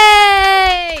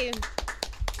 Yay!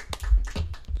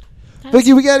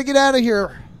 Vicky, we got to get out of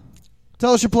here.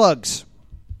 Tell us your plugs.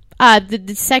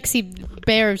 The sexy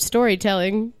bear of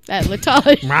storytelling at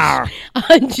Latage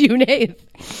on June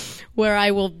 8th, where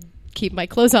I will keep my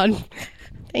clothes on.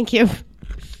 Thank you.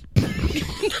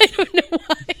 I don't know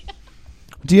why.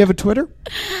 Do you have a Twitter?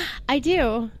 I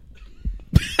do.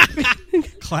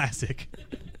 Classic.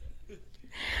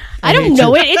 I don't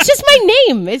know it. It's just my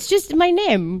name. It's just my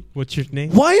name. What's your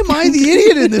name? Why am I the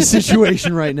idiot in this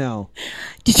situation right now?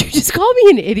 Did you just call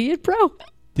me an idiot, bro?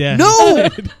 Yeah. No!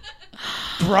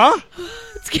 Bruh?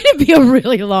 It's going to be a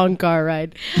really long car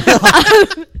ride.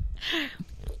 I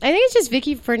think it's just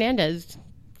Vickie Fernandez,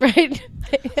 right?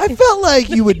 I felt like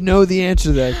you would know the answer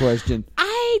to that question.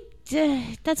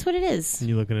 That's what it is.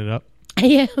 You looking it up?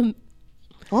 I am.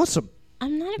 Awesome.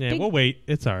 I'm not a Yeah, big... we'll wait.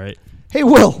 It's all right. Hey,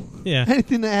 Will. Yeah.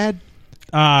 Anything to add?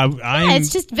 Yeah, it's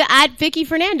just at Vickie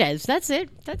Fernandez. That's it.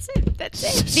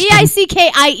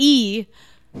 Vickie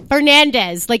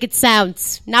Fernandez, like it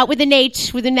sounds. Not with an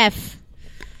H, with an F.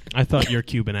 I thought your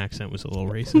Cuban accent was a little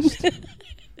racist,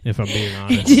 if I'm being It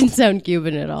honest. didn't sound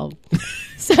Cuban at all.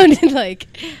 Sounded like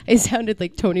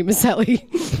Tony Maselli.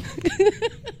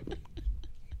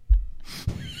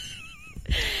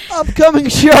 Upcoming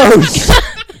shows.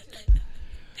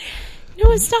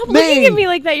 No, stop looking at me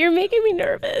like that. You're making me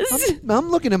nervous.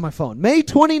 I'm looking at my phone. May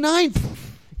 29th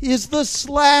is the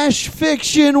Slash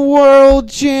Fiction World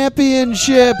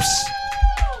Championships.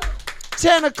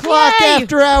 10 o'clock Yay!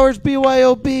 after hours,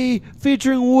 BYOB,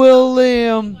 featuring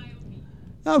William.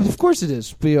 Oh, of course it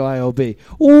is, BYOB.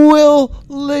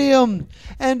 William.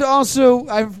 And also,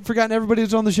 I've forgotten everybody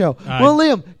who's on the show.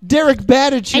 William, Derek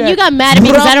Badicek. And you got mad at me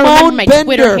because I don't remember my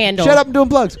Twitter handle. Shut up, I'm doing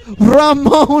plugs.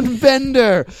 Ramon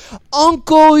Bender.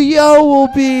 Uncle Yo will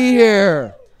be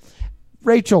here.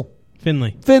 Rachel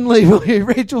Finley.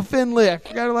 Rachel Finley. I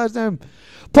forgot her last name.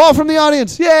 Paul from the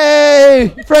audience.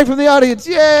 Yay! Frank from the audience.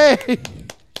 Yay!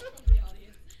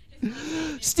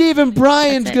 Stephen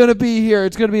Bryan's going to be here.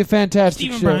 It's going to be a fantastic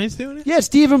Stephen show. Bryan's doing it? Yeah,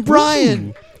 Stephen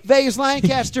Bryan. Vegas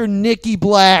Lancaster, Nikki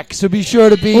Black. So be sure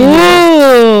to be here.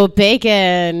 Ooh,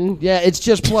 bacon. Yeah, it's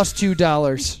just plus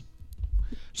 $2.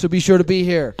 So be sure to be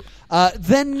here.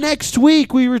 Then next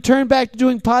week, we return back to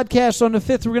doing podcasts on the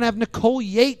 5th. We're going to have Nicole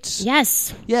Yates.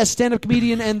 Yes. Yes, stand-up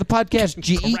comedian and the podcast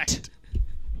You Eat.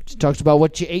 She talks about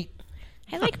what you ate.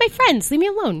 I like my friends. Leave me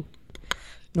alone.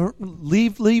 No,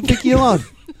 leave Vicky alone.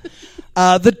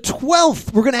 The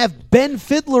 12th, we're going to have Ben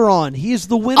Fidler on. He is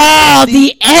the winner. Oh,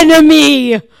 the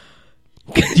enemy.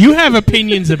 You have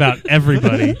opinions about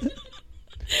everybody.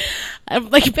 I'm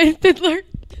like Ben Fidler.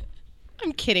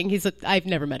 I'm kidding. I've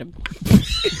never met him.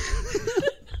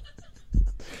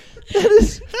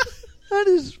 That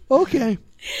is okay.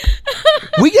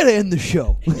 We got to end the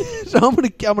show, so I'm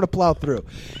gonna plow through.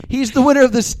 He's the winner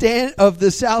of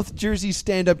the South Jersey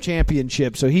Stand-Up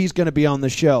Championship, so he's going to be on the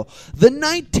show. The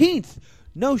 19th,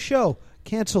 no show,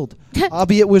 canceled. I'll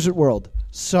be at Wizard World.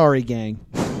 Sorry, gang.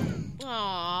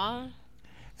 Aww.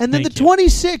 And then Thank the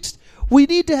 26th, we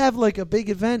need to have like a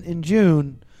big event in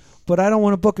June, but I don't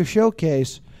want to book a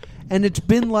showcase. And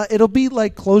it'll be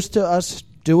like close to us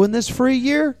doing this for a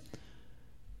year.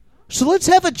 So let's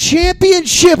have a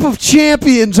championship of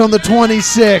champions on the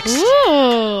 26th.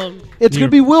 Ooh. It's going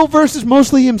to be Will versus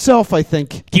mostly himself, I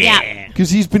think. Yeah. Because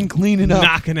he's been cleaning up.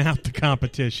 Knocking out the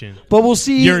competition. But we'll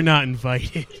see. You're not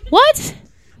invited. What?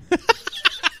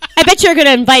 I bet you're going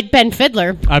to invite Ben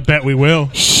Fidler. I bet we will.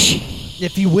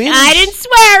 If he wins. I didn't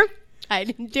swear. I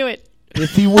didn't do it.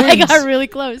 If he wins, I got really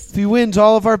close. if he wins,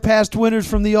 all of our past winners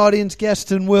from the audience,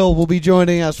 guests, and will be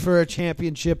joining us for a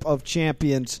championship of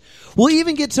champions. We'll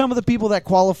even get some of the people that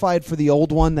qualified for the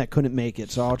old one that couldn't make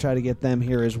it, so I'll try to get them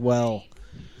here as well.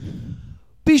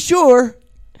 Be sure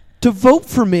to vote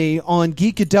for me on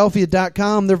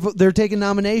Geekadelphia.com. They're taking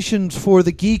nominations for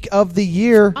the Geek of the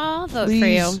Year. I'll vote for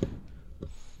you.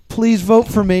 Please vote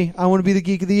for me. I want to be the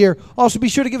Geek of the Year. Also, be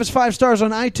sure to give us 5 stars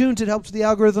on iTunes. It helps the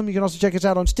algorithm. You can also check us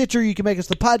out on Stitcher. You can make us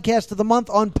the podcast of the month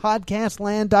on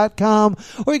podcastland.com,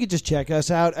 or you can just check us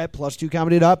out at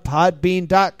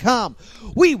plus2comedy.podbean.com.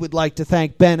 We would like to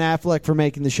thank Ben Affleck for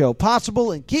making the show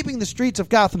possible and keeping the streets of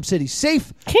Gotham City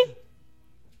safe.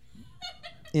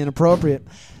 Inappropriate.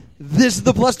 This is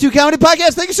the Plus 2 Comedy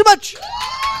Podcast. Thank you so much.